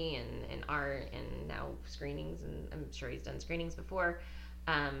comedy and art, and now screenings, and I'm sure he's done screenings before.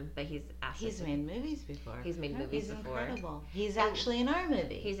 But he's asked us He's to- made movies before. he's made movies He's before. incredible. He's actually in our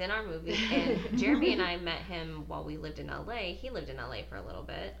movie. He's in our movie, and Jeremy and I met him while we lived in LA. He lived in LA for a little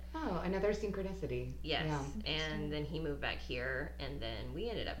bit. Oh, another synchronicity. Yes. Yeah. And then he moved back here, and then we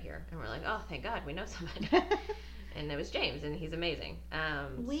ended up here. And we're like, oh, thank God, we know somebody. And it was James, and he's amazing.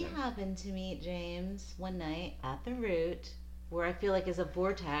 We so- happened to meet James one night at the Root, where I feel like is a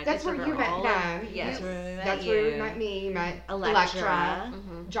vortex. That's where you met all them. Yes. That's where we met That's you. where you met me. You met Electra. Electra.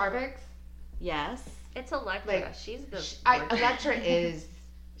 Mhm. Jarvix. Yes. It's Electra. Like, She's the. Electra is.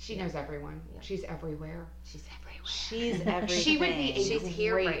 She knows everyone. Yeah. She's everywhere. She's everywhere. She's everything. She would be a She's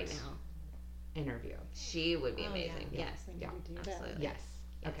here great right now. Interview. She would be Oh, amazing. yeah. Yes. We need Yeah. to do that. Absolutely. Yes.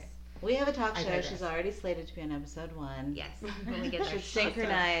 Okay. We have a talk I show. digress. She's already slated to be on episode 1. Yes. When we get there. Should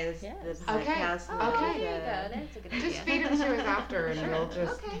synchronize Yes. the Okay. podcast. Oh, Okay. there you go. That's a good idea. Just feed them to us after, and we'll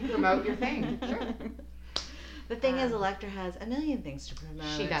just Okay. promote your thing. Sure. The thing is, Um, Electra has a million things to promote.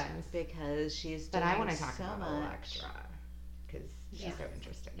 She does. Because she's But doing I want to talk so about much. Electra because she's Yes. so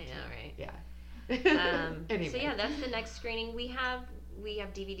interesting. I know, right? Yeah. So yeah, that's the next screening. We have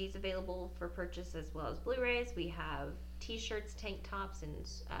DVDs available for purchase as well as Blu-rays. We have T-shirts, tank tops, and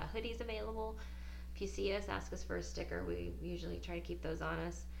hoodies available. If you see us, ask us for a sticker. We usually try to keep those on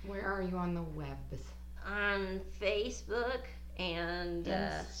us. Where are you on the web? On Facebook and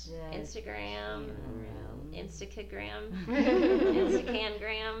Instagram, Instagram,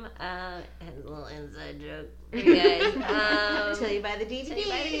 Instacangram, and a little inside joke for you guys. Till you buy the DVD, till you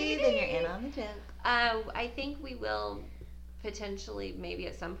buy the DVD. then you're in on the joke. I think we will potentially maybe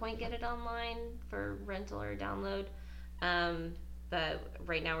at some point get it online for rental or download. But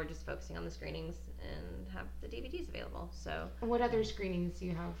right now we're just focusing on the screenings and have the DVDs available. So What other screenings do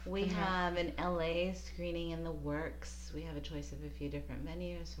you have? We coming up? have an LA screening in the works. We have a choice of a few different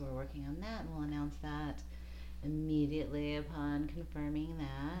venues, so we're working on that, and we'll announce that immediately upon confirming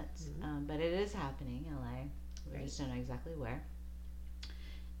that. Mhm. But it is happening, LA. We Great. just don't know exactly where.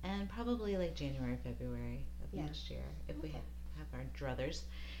 And probably like January, February of Yeah. next year, if we Okay. have our druthers.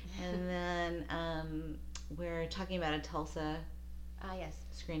 And then we're talking about a Tulsa yes,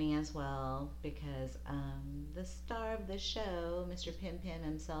 screening as well, because the star of the show, Mr. Pim Pim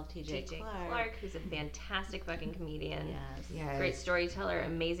himself, TJ Clark. who's a fantastic fucking comedian, Yes. Yes. great storyteller,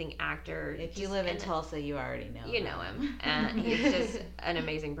 amazing actor. If you just live in an- Tulsa, you already know. you know him. He's just an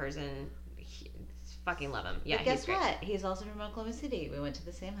amazing person. Fucking love him. Yeah, But guess he's great. what? He's also from Oklahoma City. We went to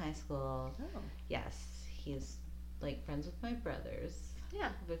the same high school. Oh. Yes, he's like friends with my brothers. Yeah.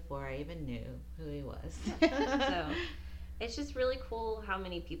 Before I even knew who he was. So it's just really cool how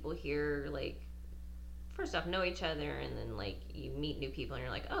many people here, like, first off, know each other, and then, like, you meet new people, and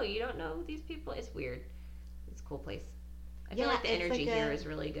you're like, oh, you don't know these people? It's weird. It's a cool place. I feel Yeah, like the it's energy like here a- is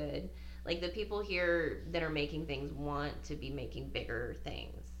really good. Like, the people here that are making things want to be making bigger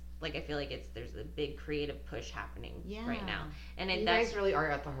things. Like, I feel like there's a big creative push happening right now. And You that's guys really are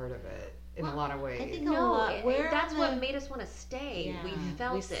at the heart of it in a lot of ways. I think no, we're that's on what the- made us want to stay. Yeah, We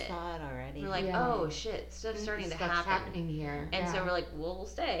felt we it. saw it already. We're like, Yeah. oh shit, stuff's starting to Stuff's happen. happening here. And yeah. so we're like, well, we'll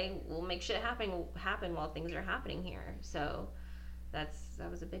stay. We'll make shit happen while things are happening here. So that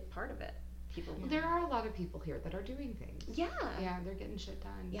was a big part of it. people. There are a lot of people here that are doing things. Yeah. Yeah, they're getting shit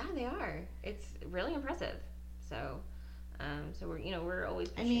done. Yeah, they are. It's really impressive. So, so we're always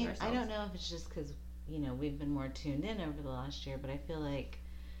pushing ourselves. I don't know if it's just because we've been more tuned in over the last year, but I feel like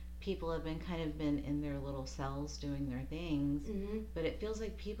people have been in their little cells doing their things. Mm-hmm. But it feels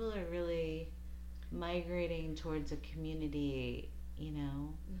like people are really migrating towards a community.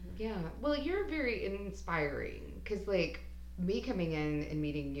 Yeah. Well, you're very inspiring because, like, me coming in and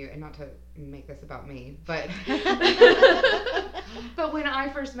meeting you, and not to make this about me, but but when I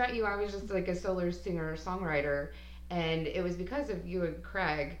first met you, I was just like a solo singer-songwriter, and it was because of you and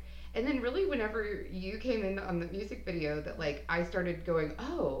Craig. And then really whenever you came in on the music video that, like, I started going,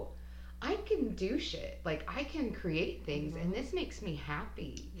 oh, I can do shit. Like, I can create things, and this makes me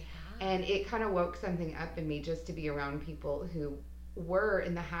happy. Yeah. And it kind of woke something up in me just to be around people who were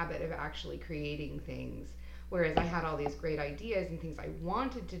in the habit of actually creating things. Whereas I had all these great ideas and things I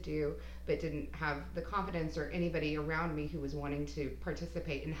wanted to do, but didn't have the confidence or anybody around me who was wanting to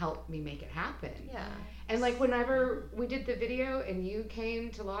participate and help me make it happen. Yeah. And, like, whenever we did the video and you came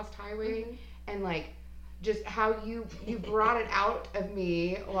to Lost Highway and, like, just how you brought it out of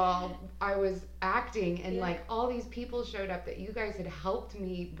me while I was acting, and like all these people showed up that you guys had helped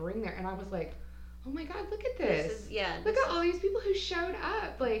me bring there, and I was like, oh my God, look at this. Look at all these people who showed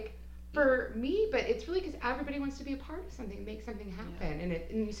up, like, for me. But it's really because everybody wants to be a part of something, make something happen.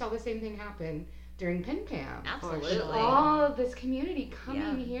 And you saw the same thing happen during Pin Pam. Absolutely. All of this community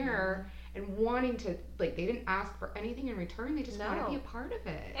coming here and wanting to, like, they didn't ask for anything in return. They just want to be a part of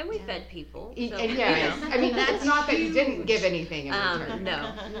it. And we fed people. So, And I mean, it's not that you didn't give anything in return.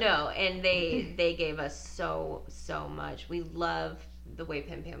 No. And they gave us so much. We love the way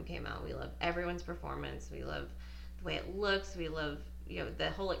Pim Pam came out. We love everyone's performance. We love the way it looks. We love, the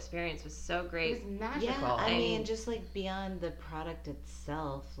whole experience was so great. It was magical. Yeah, I mean, just like beyond the product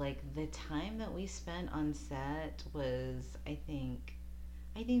itself, like the time that we spent on set was, I think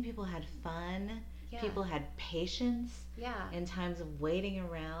people had fun. Yeah. People had patience. Yeah. In times of waiting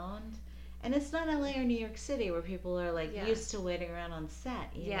around. And it's not LA or New York City where people are like used to waiting around on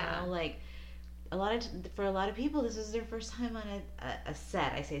set. You know, like for a lot of people, this was their first time on a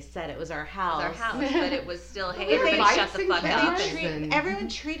set. I say set, it was our house. It was our house, but it was still, hey, Well, everybody shut the fuck up. Everyone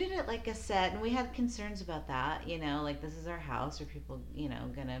treated it like a set, and we had concerns about that. Like, this is our house, are people,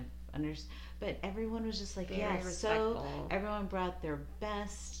 gonna understand? But everyone was just like, very so everyone brought their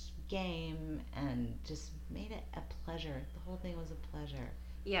best game and just made it a pleasure. The whole thing was a pleasure.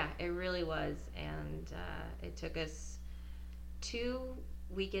 Yeah, it really was. And it took us 2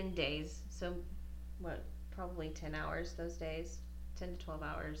 weekend days. So, probably 10 hours those days, 10 to 12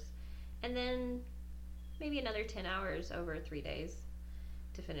 hours. And then maybe another 10 hours over 3 days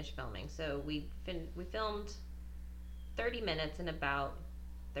to finish filming. So we filmed 30 minutes in about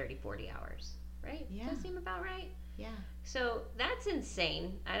 30-40 hours, right? Yeah. Does that seem about right? Yeah. So that's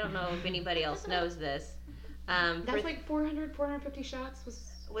insane. I don't know if anybody else knows this. That's like 450 shots.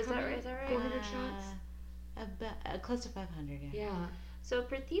 Was that right? Is that right? 400 shots? About close to 500, yeah. Yeah. So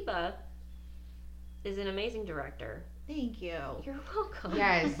Pratibha is an amazing director. Thank you. You're welcome.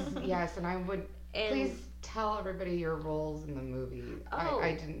 Yes, and I would please tell everybody your roles in the movie.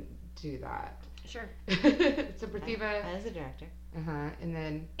 I didn't do that. Sure. So Pratibha as a director. And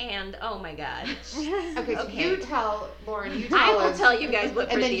then oh my God. Okay, so you tell Lauren. You tell I will us, tell you guys what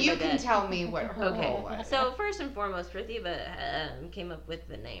Pratibha and then you did. can tell me what her role was. So first and foremost, Pratibha came up with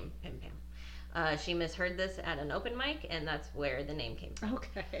the name Pim Pam. She misheard this at an open mic, and that's where the name came from.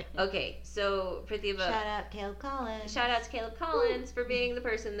 Okay, so Pratibha. Shout out Caleb Collins. Shout out to Caleb Collins for being the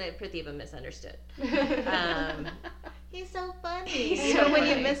person that Pratibha misunderstood. He's so funny. So when funny.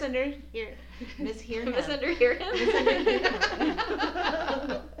 you mishear him. Misunderhear him.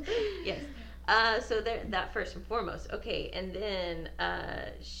 Yes. So that first and foremost. Okay, and then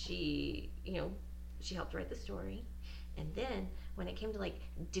she helped write the story, and then when it came to like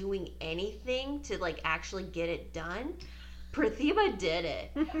doing anything to like actually get it done, Pratibha did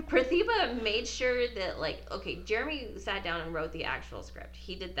it. Pratibha made sure that Jeremy sat down and wrote the actual script.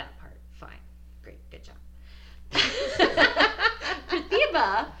 He did that part. Fine. Great. Good job.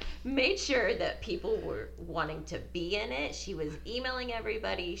 Pratibha made sure that people were wanting to be in it. She was emailing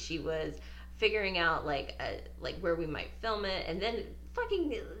everybody. She was figuring out like where we might film it, and then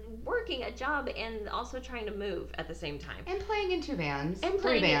fucking working a job and also trying to move at the same time. And playing in 2 bands. And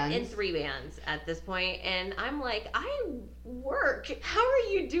three playing bands. in 3 bands at this point. And I'm like, I work. How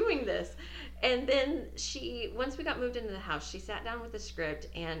are you doing this? And then once we got moved into the house, she sat down with the script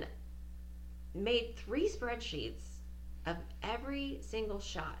and made 3 spreadsheets of every single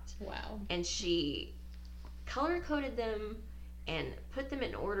shot. Wow. And she color coded them and put them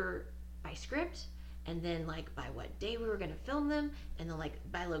in order by script, and then like by what day we were gonna film them, and then like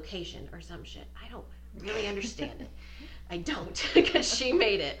by location or some shit. I don't really understand it. I don't, because she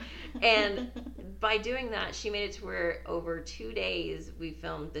made it. And by doing that, she made it to where over 2 days we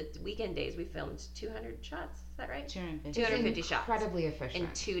filmed, the weekend days we filmed 200 shots. Is that right? 250 shots. Incredibly efficient. In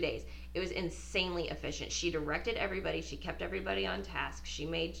 2 days. It was insanely efficient. She directed everybody. She kept everybody on task. She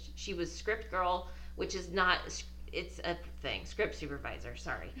was script girl, which is not, it's a thing. Script supervisor.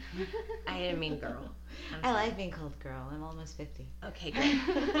 Sorry. I didn't mean girl. I like being called girl. I'm almost 50. Okay, great.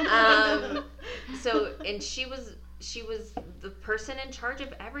 And she was the person in charge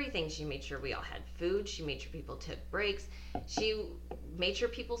of everything. She made sure we all had food. She made sure people took breaks. She made sure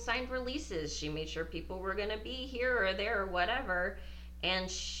people signed releases. She made sure people were going to be here or there or whatever. And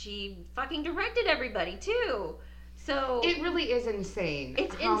she fucking directed everybody too. So it really is insane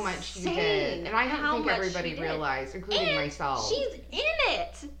it's how much you did. And I don't think everybody realized, including and myself. She's in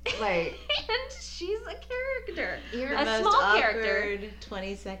it. Like, and she's a character. You're a the most small awkward character.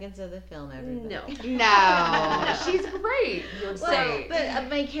 20 seconds of the film, everybody. No. no. She's great. You're Well, great. but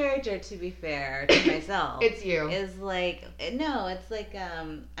my character, to be fair to myself, It's you. is like, no, it's like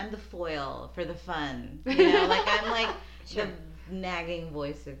I'm the foil for the fun. You know, like I'm like Sure. the nagging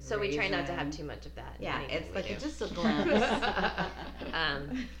voice of So we try not to have reason. too much of that. in Yeah, anything it's we like do. just a glimpse.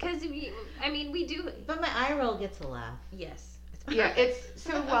 Because we do. But my eye roll gets a laugh. Yes. Yeah, it's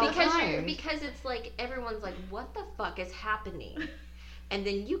so well timed. Because it's like everyone's like, what the fuck is happening? And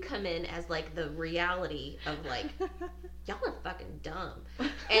then you come in as like the reality of like, y'all are fucking dumb,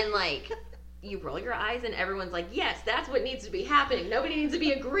 and like you roll your eyes and everyone's like, yes, that's what needs to be happening. Nobody needs to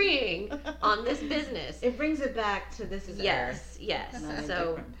be agreeing on this business. It brings it back to this is Earth. Yes. Not a So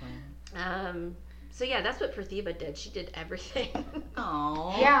different planet. so yeah, that's what Prathiba did. She did everything.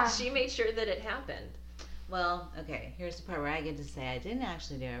 Aw. Yeah. She made sure that it happened. Well, okay, here's the part where I get to say I didn't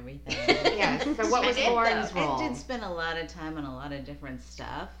actually do everything. Yes. So what I was did, Lauren's though. role? I did spend a lot of time on a lot of different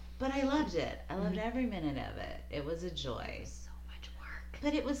stuff, but I loved it. I loved every minute of it. It was a joy. So much work.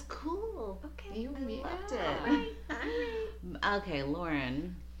 But it was cool. Okay. You- I loved yeah. it. Okay,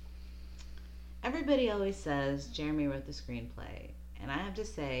 Lauren. Everybody always says Jeremy wrote the screenplay. And I have to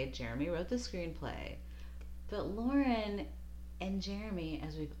say, Jeremy wrote the screenplay. But Lauren and Jeremy,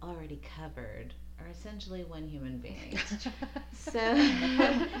 as we've already covered, are essentially one human being. So,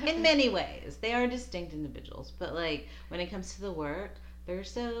 in many ways, they are distinct individuals. But, like, when it comes to the work, they're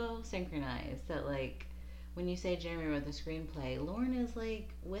so synchronized that, like, when you say Jeremy wrote the screenplay, Lauren is, like,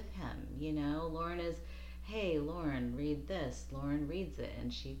 with him, you know? Lauren is, hey, Lauren, read this. Lauren reads it,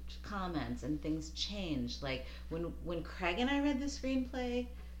 and she comments, and things change. Like, when Craig and I read the screenplay,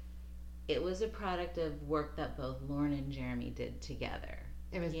 it was a product of work that both Lauren and Jeremy did together.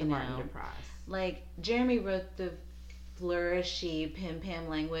 It was you the Martin know. DePross. Like, Jeremy wrote the flourishy pim-pam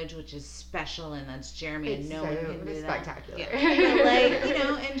language, which is special, and that's Jeremy, It's and no so one can do that. spectacular. But, like, you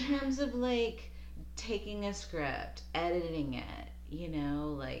know, in terms of, like, taking a script, editing it, you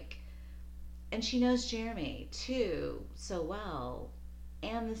know, like, and she knows Jeremy, too, so well,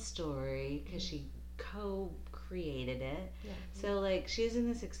 and the story, because she co-created it. Yeah. So, like, she's in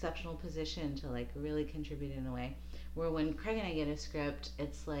this exceptional position to, like, really contribute in a way where when Craig and I get a script,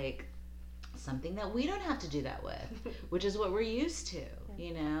 it's, like, something that we don't have to do that with, which is what we're used to,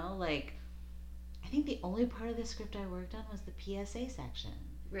 you know? Like, I think the only part of the script I worked on was the PSA section.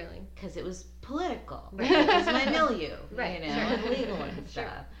 Really? Because it was political. Right. It was my milieu, Right, you know, sure. and legal and Sure.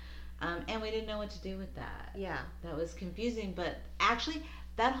 stuff. And we didn't know what to do with that. Yeah. That was confusing, but actually,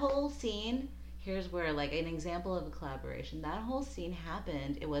 that whole scene, here's where, like, an example of a collaboration. That whole scene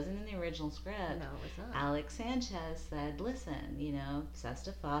happened. It wasn't in the original script. No, it's not. Alex Sanchez said, listen, you know,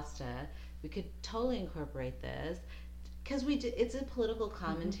 Sesta Fosta, we could totally incorporate this. Because it's a political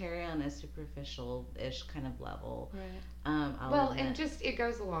commentary on a superficial-ish kind of level. Right. I'll Well, admit. and just it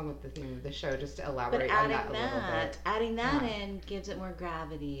goes along with the theme of the show, just to But elaborate on that a little bit. adding that Yeah. in gives it more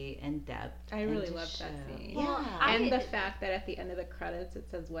gravity and depth. I really into loved that show. scene. Yeah. Well, And the fact that at the end of the credits it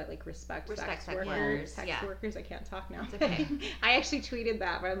says what, like, respect Respect sex sex workers. workers, Sex yeah. workers. I can't talk now. It's okay. I actually tweeted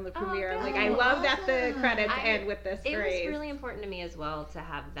that from the premiere. I'm like, I Oh, love that the awesome. credits I- end with this It phrase. was really important to me as well to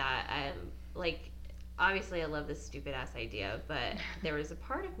have that. Like, obviously, I love this stupid ass idea, but there was a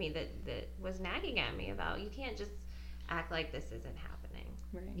part of me that was nagging at me about you can't just act like this isn't happening.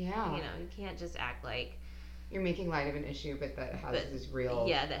 Right. Yeah. You know, you can't just act like You're making light of an issue, but that has But- this real.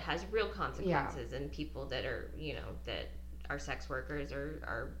 yeah, that has real consequences, and people that are, you know, that are sex workers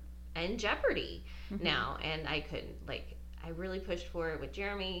are in jeopardy Mhm. now. And I couldn't, like, I really pushed for it with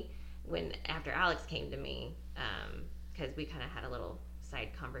Jeremy after Alex came to me, because we kind of had a little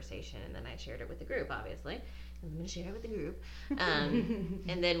side conversation, and then I shared it with the group, obviously, I'm going to share it with the group.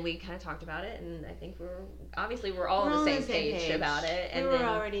 And then we kind of talked about it, and I think we're all on the same page about it. And we were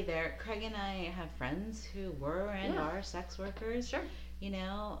already there. Craig and I have friends who were and are sex workers. Sure. You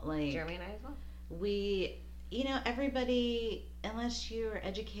know, like Jeremy and I as well. We, you know, everybody, unless you're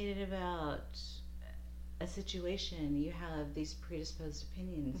educated about a situation, you have these predisposed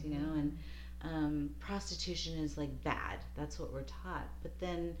opinions, you know, and prostitution is like bad. That's what we're taught. But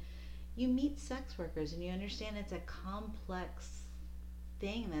then you meet sex workers and you understand it's a complex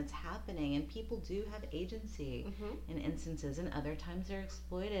thing that's happening, and people do have agency in instances, and other times they're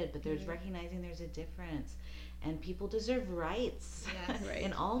exploited, but there's recognizing there's a difference, and people deserve rights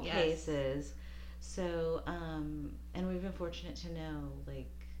in all cases. So and we've been fortunate to know like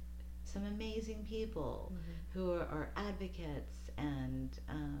some amazing people who are advocates and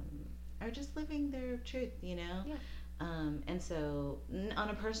are just living their truth, you know. And so on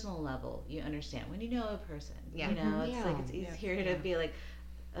a personal level, you understand when you know a person, you know, it's like it's easier to be like,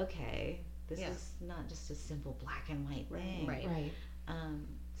 okay, this is not just a simple black and white thing. Right.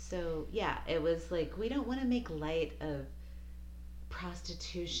 So yeah, it was like, we don't want to make light of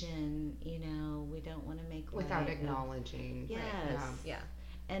prostitution, you know, we don't want to make light without acknowledging.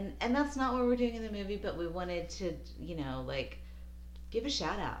 And that's not what we're doing in the movie, but we wanted to, you know, like give a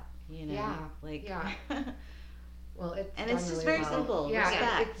shout out, you know, well, it's just very simple.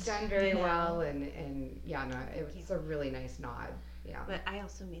 Yeah, it's done very well, and it's a really nice nod. Yeah. But I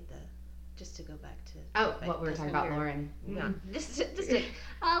also made just to go back to what we were talking about, Lauren. Yeah. Just let's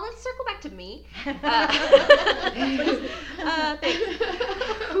circle back to me. Thanks.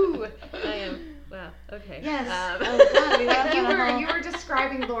 Ooh, I am. Wow. Okay. Yes. You were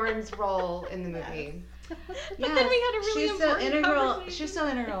describing Lauren's role in the movie. But then we had a really important conversation. She's so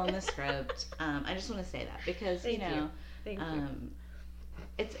integral in the script. I just want to say that because Thank you.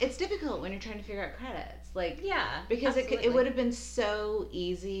 It's difficult when you're trying to figure out credits, like because absolutely. it would have been so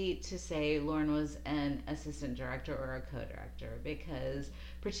easy to say Lauren was an assistant director or a co-director, because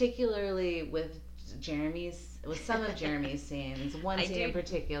particularly with some of Jeremy's scenes, one scene in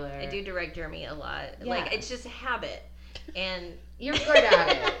particular, I do direct Jeremy a lot. Like it's just a habit. And you're good at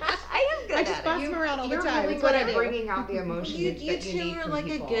it. I am good at it. I just boss him around all the time. You're really good at bringing out the emotions you that you need two are from like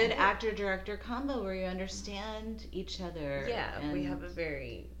people. a good actor-director combo where you understand each other. Yeah, we have a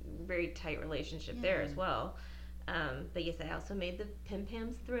very, very tight relationship there as well. But yes, I also made the Pim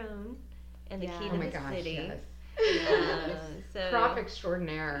Pam's Throne and the Key to the City. Yes. So, prop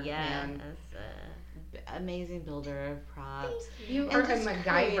extraordinaire. Yeah, man. Amazing builder of props. You are a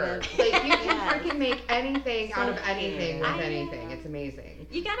MacGyver. Like you can freaking make anything out of anything with anything. It's amazing.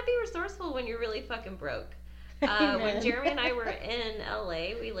 You gotta be resourceful when you're really fucking broke. When Jeremy and I were in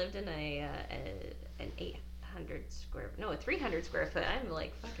LA, we lived in an 300 square foot. I'm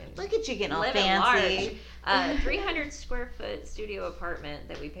like fucking. Look at you getting all living fancy. Large. 300 square foot studio apartment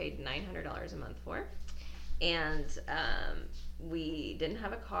that we paid $900 a month for, and we didn't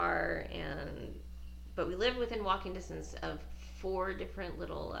have a car, but we lived within walking distance of 4 different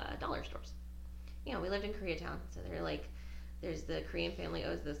little dollar stores. You know, we lived in Koreatown, so they're like, there's the Korean family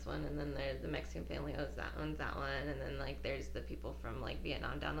owes this one, and then the Mexican family owns that one, and then like there's the people from like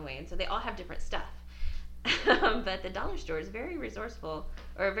Vietnam down the way, and so they all have different stuff. But the dollar store is very resourceful,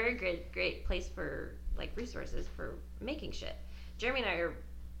 or a very great place for like resources for making shit. Jeremy and I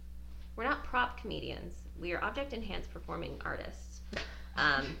we're not prop comedians. We are object enhanced performing artists.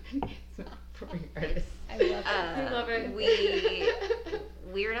 Performing artists. I love it.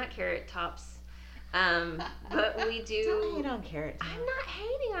 We are not Carrot Tops. But we do. Don't hate on Carrot Top. I'm not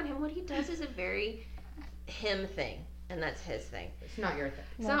hating on him. What he does is a very him thing, and that's his thing. It's not your thing.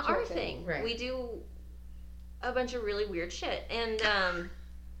 It's not our thing. Right. We do a bunch of really weird shit, and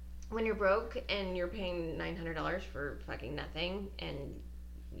when you're broke and you're paying $900 for fucking nothing, and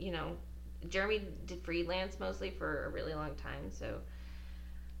you know, Jeremy did freelance mostly for a really long time, so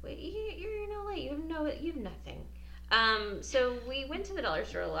wait, you're in LA, you have nothing. So we went to the dollar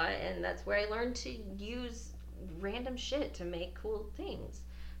store a lot, and that's where I learned to use random shit to make cool things.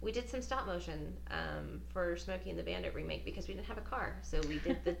 We did some stop motion for Smokey and the Bandit remake because we didn't have a car, so we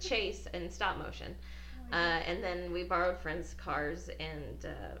did the chase in stop motion. And then we borrowed friends' cars and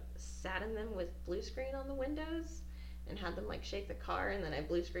sat in them with blue screen on the windows and had them like shake the car, and then I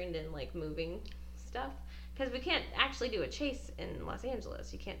blue screened in like moving stuff because we can't actually do a chase in Los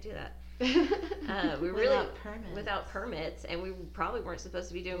Angeles. You can't do that. We really without permits, and we probably weren't supposed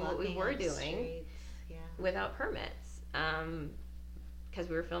to be doing what we were doing without permits, because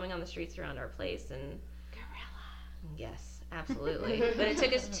we were filming on the streets around our place. And Guerrilla. Yes, absolutely. But it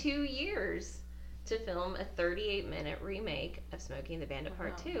took us 2 years to film a 38-minute remake of Smokey and the Bandit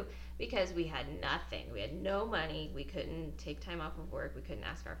Part 2 because we had nothing. We had no money. We couldn't take time off of work. We couldn't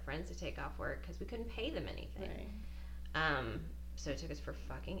ask our friends to take off work because we couldn't pay them anything. Right. So it took us for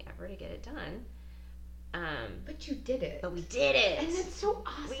fucking ever to get it done. But you did it. But we did it. And it's so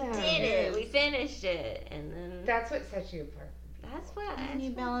awesome. We did it. We finished it. And then That's what sets you apart. that's what. And you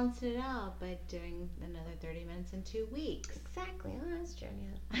that's what- balanced it out by doing another 30 minutes in 2 weeks. Exactly. Oh, that's true.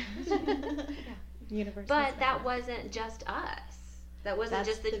 Yeah. Universe. But that wasn't just us. That wasn't That's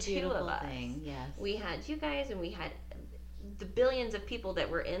just the two beautiful of us. thing, yes. We had you guys, and we had the billions of people that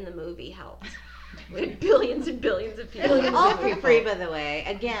were in the movie helped. We had billions and billions of people. All for free, by the way.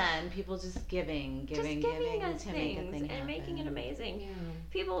 Again, people just giving Just giving us to make a things thing and happen. making it amazing. Yeah.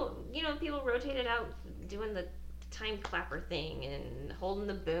 People rotated out doing the time clapper thing and holding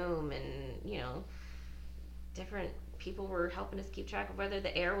the boom, and different people were helping us keep track of whether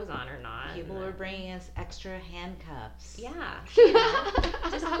the air was on or not. People and were bringing us extra handcuffs. yeah,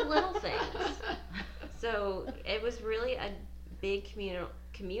 just the little things. So it was really a big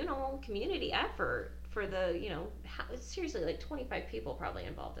community effort for the seriously like 25 people probably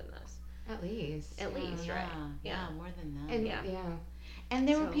involved in this. At least. At least, Yeah, right? yeah, more than that. And Yeah. yeah. And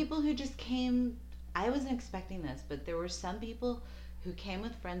there were So- people who just came. I wasn't expecting this, but there were some people who came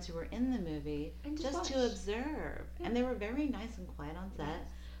with friends who were in the movie And just to watched. observe, Yeah. and they were very nice and quiet on set. Yes.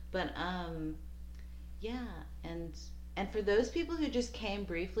 But yeah, and for those people who just came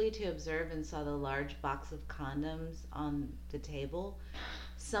briefly to observe and saw the large box of condoms on the table,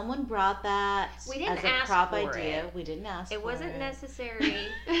 someone brought that We didn't as a ask prop for idea. it. We didn't ask. It for wasn't it. necessary.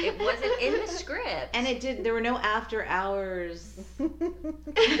 It wasn't in the script. And it did. There were no after hours.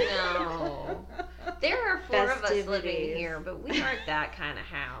 No. There are 4 of us living Festivities. here, but we aren't that kind of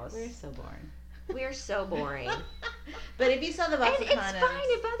house. We're so boring. We're so boring. But if you saw the box And of it's condoms, fine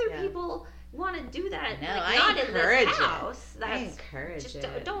if other yeah. people want to do that. No, like, I not in encourage this it. house. I That's encourage just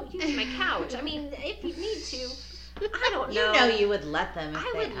it. don't use my couch. I mean, if you need to, I don't You know. know you would let them. If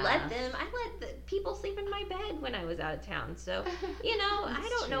I they would let asked. them. I let the people sleep in my bed when I was out of town. So, I That's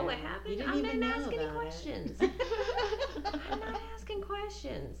don't know what true. happened. You didn't I'm even not know asking any about it. questions. I'm not asking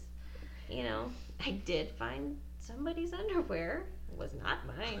questions. I did find somebody's underwear. It was not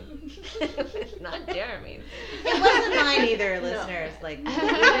mine. It was not Jeremy's. It wasn't mine either, listeners. Like we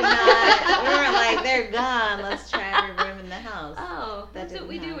weren't like they're gone. Let's try every room in the house. Oh, That that's what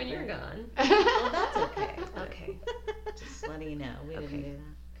we didn't do when you're happen. gone. Well, that's okay. Okay, Just letting you know, we Okay. didn't do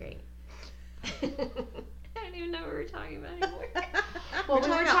that. great. I don't even know what we're talking about anymore. Well, We're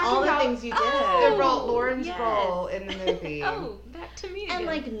talking about all the things you did. the role, Lauren's yes. role in the movie. Oh, back to me again. And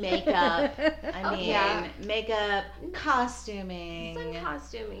like makeup. I Oh, mean, yeah. makeup, costuming. some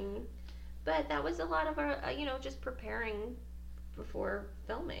costuming, but that was a lot of our, just preparing before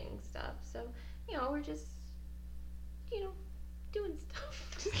filming stuff. So, we're just, doing stuff.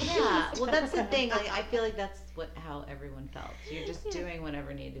 Yeah, well, that's the thing. Like, I feel like that's how everyone felt. You're just doing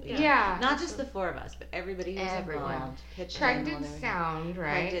whatever needed to be done. Yeah. Not just the 4 of us, but everybody who was Everyone. involved. Pitching Craig while did they were here. sound,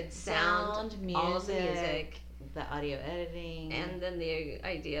 right? Craig did sound, music, all the music, the audio editing, and then the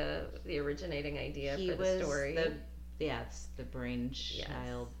originating idea he for the was story. it's the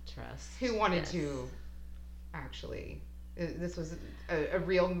brainchild trust. Who wanted Yes. to actually? This was a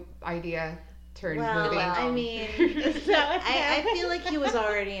real idea turned Well, movie. I mean, I feel like he was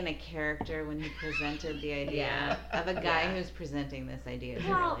already in a character when he presented the idea of a guy Yeah. who's presenting this idea as a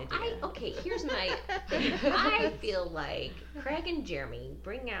Well, real idea. here's my thing. I feel like Craig and Jeremy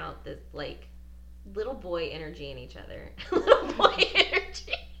bring out this like little boy energy in each other. Little boy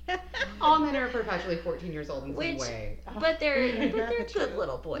energy. All men are perpetually 14 years old in some Which- way. But they're That's good true.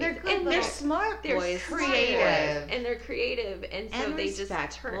 little boys. They're good and They're little- smart they're boys, creative. and they're creative, and so And they just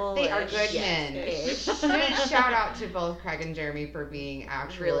respectful. They are Ish. good Yes, men. ish. Good shout out to both Craig and Jeremy for being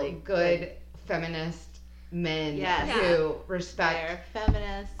actual Really good feminist men Yes. who respect They're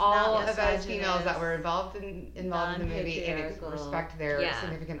feminists, all not of us females misogynist. that were involved in the movie and Non-patriarchal. respect their Yeah.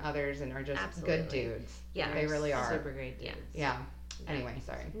 significant others and are just Absolutely. good dudes. Yeah. They really are. Super great dudes. Yeah. Yeah. Anyway,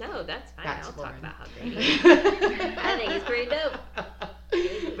 sorry. No, that's fine. Back to I'll talk Lauren. about how great he is. I think he's pretty dope.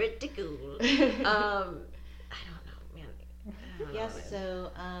 He's pretty cool. I don't know, man. I don't know. Yes, so,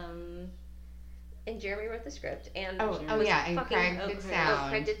 And Jeremy wrote the script, and Oh, was yeah, and fucking- Craig did sound.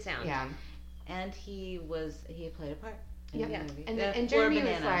 Craig did sound. Yeah. and he played a part in Yep. the movie. And- The and floor Jeremy was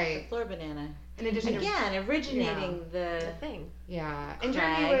banana. like- The floor banana. In addition to Again, originating The the... thing. yeah, and Craig.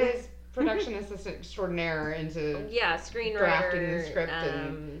 Jeremy was production assistant extraordinaire into Yeah, screenwriter. Drafting the script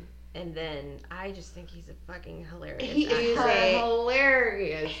and then I just think he's a fucking hilarious he is actor.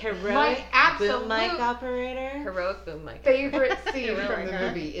 hilarious. Heroic My boom absolute mic operator. Heroic boom mic. favorite scene Really from the her.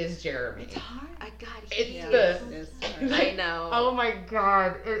 movie is Jeremy. It's hard. I God, It's he the- is. It's smart. I know. Oh my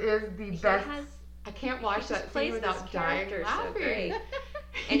god, it is the He best. has, I can't he watch just that plays scene this without dying character so laughing. great.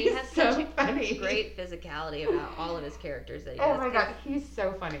 And he He's has so such a funny. great physicality about all of his characters that he Oh has, my 'cause god, he's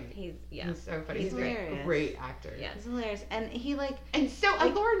so funny. He's He's so funny. He's He's, a hilarious. great actor. Yeah. It's hilarious, and he like And so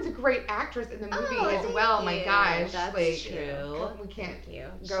Like- Lauren's a great actress in the movie Oh, as thank well. My you. gosh, that's like, true. we can't Thank you.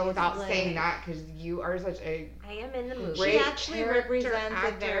 go She's without like- saying that because you are such a I am in the movie. Great She actually character represents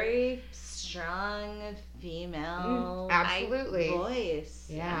actor. a very strong female absolutely. voice.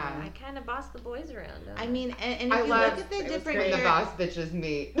 Yeah. I kind of boss the boys around. don't I mean, and I if you love look at the it was different when the characters, boss bitches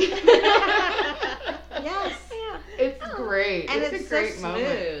meet. yes, Yeah. It's Oh. great. and it's it's a great so moment.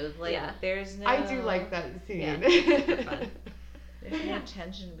 smooth. Like Yeah. there's no. I do like that scene. Yeah, it's super fun. There's no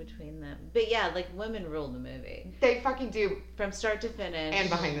tension between them. But yeah, like women rule the movie They fucking do, from start to finish. and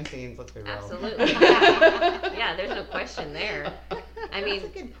behind the scenes. Let's be real. Absolutely. Yeah, there's no question there. I mean,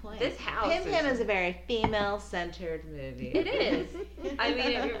 that's a good point. this house Pim Pam is- is a very female-centered movie. It is. I mean,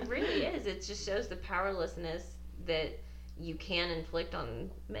 it really is. It just shows the powerlessness that you can inflict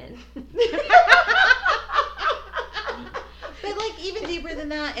on men. But like even deeper than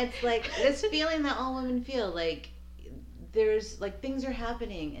that, it's like this feeling that all women feel like there's like things are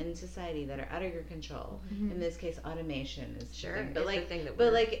happening in society that are out of your control. In this case, automation is the Sure, thing. it's But the like, thing that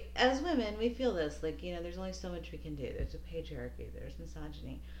but we're- like as women, we feel this. Like there's only so much we can do. There's a patriarchy. There's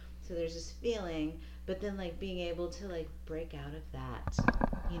misogyny. So there's this feeling, but then like being able to like break out of that,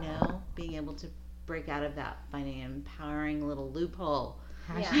 being able to break out of that, finding an empowering little loophole.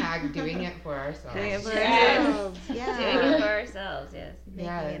 Hashtag doing it for ourselves. Doing it for Yes. ourselves. Yeah. doing it for ourselves, yes. Making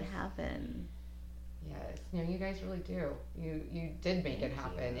Yes. it happen. Yes. No, you guys really do. You did make it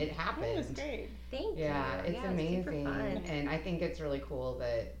happen. It happened. It was great. Thank Yeah, you. it's Super amazing. fun. And I think it's really cool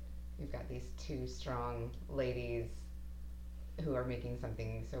that we've got these two strong ladies who are making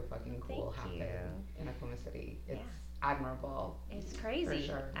something so fucking cool Thank happen you. in Oklahoma City. It's Yeah. admirable. It's crazy.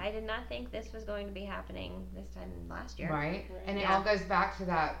 sure. I did not think this was going to be happening this time last year. Right? Right. And it Yeah. all goes back to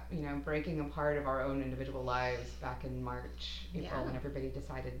that, breaking apart of our own individual lives back in March, April, Yeah. when everybody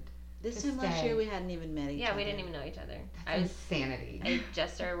decided This To time last stay. year, we hadn't even met each other. Yeah, we didn't even know each other. that's I was insanity. I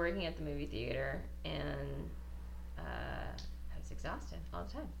just started working at the movie theater, and I was exhausted all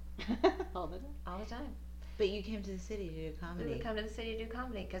the time. All the time. All the time. But you came to the city to do We comedy. would come to the city to do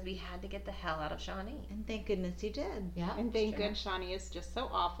comedy because we had to get the hell out of Shawnee. And thank goodness you did. yeah. And thank Sure. good Shawnee is just so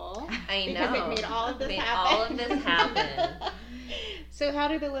awful. I Because know. it made all of this Made happen. all of this happen. So how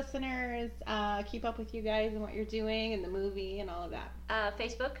do the listeners keep up with you guys and what you're doing and the movie and all of that?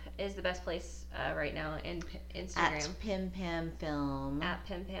 Facebook is the best place right now, and At Instagram Pim Pam Film. at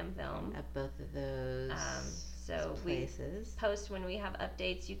Pim Pam Film. At both of those So we places. post when we have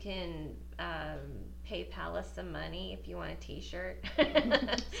updates. You can PayPal us some money if you want a T-shirt.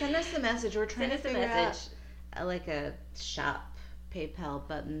 Send us a message. We're trying Send us to a figure message. out like a shop PayPal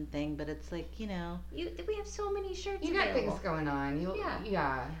button thing, but it's like, We have so many shirts You got available. things going on. Yeah.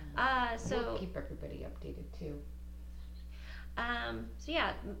 Yeah. So We'll keep everybody updated too. So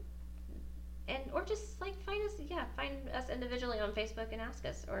yeah, and or just like find us individually on Facebook and ask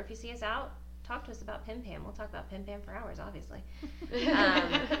us, or if you see us out, talk to us about Pim Pam. We'll talk about Pim Pam for hours, obviously.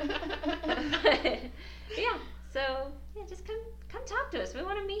 Yeah, so yeah, just come talk to us. We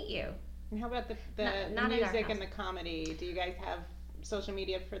want to meet you. And how about the Not in our music house. and the comedy? Do you guys have social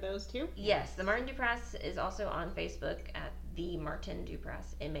media for those too? Yes, the Martin Duprass is also on Facebook at the Martin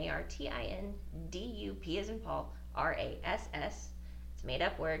Duprass, MartinDup as in Paul, RASS. It's a made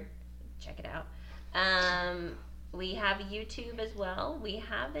up word. Check it out. We have YouTube as well. We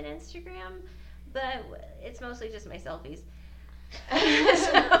have an Instagram, but it's mostly just my selfies.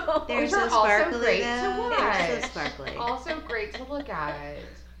 So- they're Which so are also sparkly great to though. watch. They're so sparkly. Also great to look at.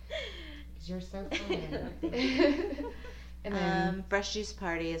 Because you're so fun. And then Fresh Juice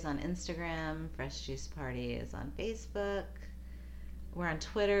Party is on Instagram. Fresh Juice Party is on Facebook. We're on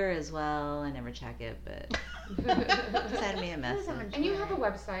Twitter as well. I never check it, but send me a message. and you have a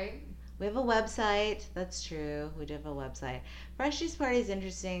website. We have a website. That's true. We do have a website. Fresh Juice Party is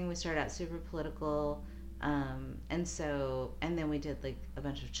interesting. We started out super political. And then we did like a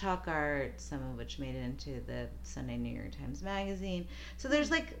bunch of chalk art, some of which made it into the Sunday New York Times Magazine. So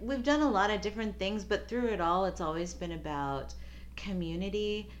we've done a lot of different things, but through it all, it's always been about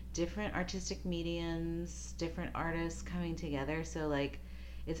community, different artistic mediums, different artists coming together. So like,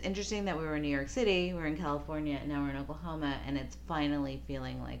 it's interesting that we were in New York City, we're in California, and now we're in Oklahoma, and it's finally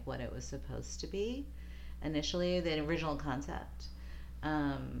feeling like what it was supposed to be initially, the original concept.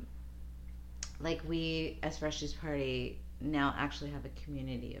 Like we, as Fresh Juice Party, now actually have a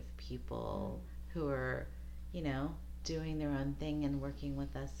community of people who are, doing their own thing and working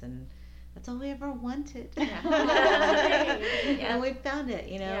with us and that's all we ever wanted. Yeah. Yeah. And we found it,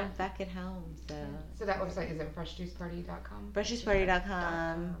 Yeah. back at home. So that website, is it freshjuiceparty.com?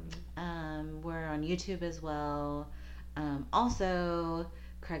 Freshjuiceparty.com. We're on YouTube as well. Also,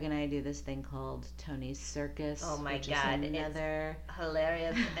 Craig and I do this thing called Tony's Circus. Oh my which God, is another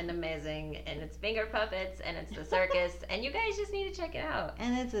Hilarious and amazing, and it's finger puppets, and it's the circus, and you guys just need to check it out.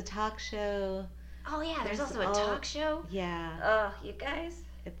 and it's a talk show. Oh yeah, there's There's also a all- talk show. Yeah, Oh, you guys,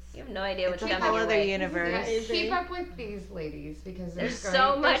 it's you have no idea it's what's a coming whole your other way. universe. Yes, keep up with these ladies because There's going,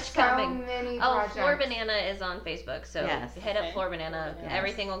 so much there's coming. So many Oh, projects. Floor Banana is on Facebook, so Yes. hit up Okay. Floor Banana. Yes.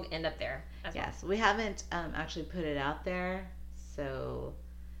 Everything will end up there. As well. Yes, we haven't actually put it out there, so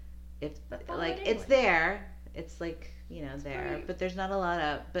if But follow like it it's anyway. there, it's like there, great. but there's not a lot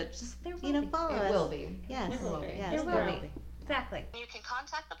of. But just There will be. follow It us. will be. Yes, There will be. yes, There will there be. will be. Exactly. You can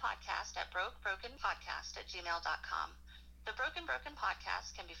contact the podcast at brokebrokenpodcast@gmail.com. The Broken Broken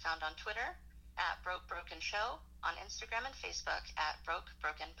Podcast can be found on Twitter at Broke Broken Show, on Instagram and Facebook at Broke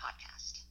Broken Podcast.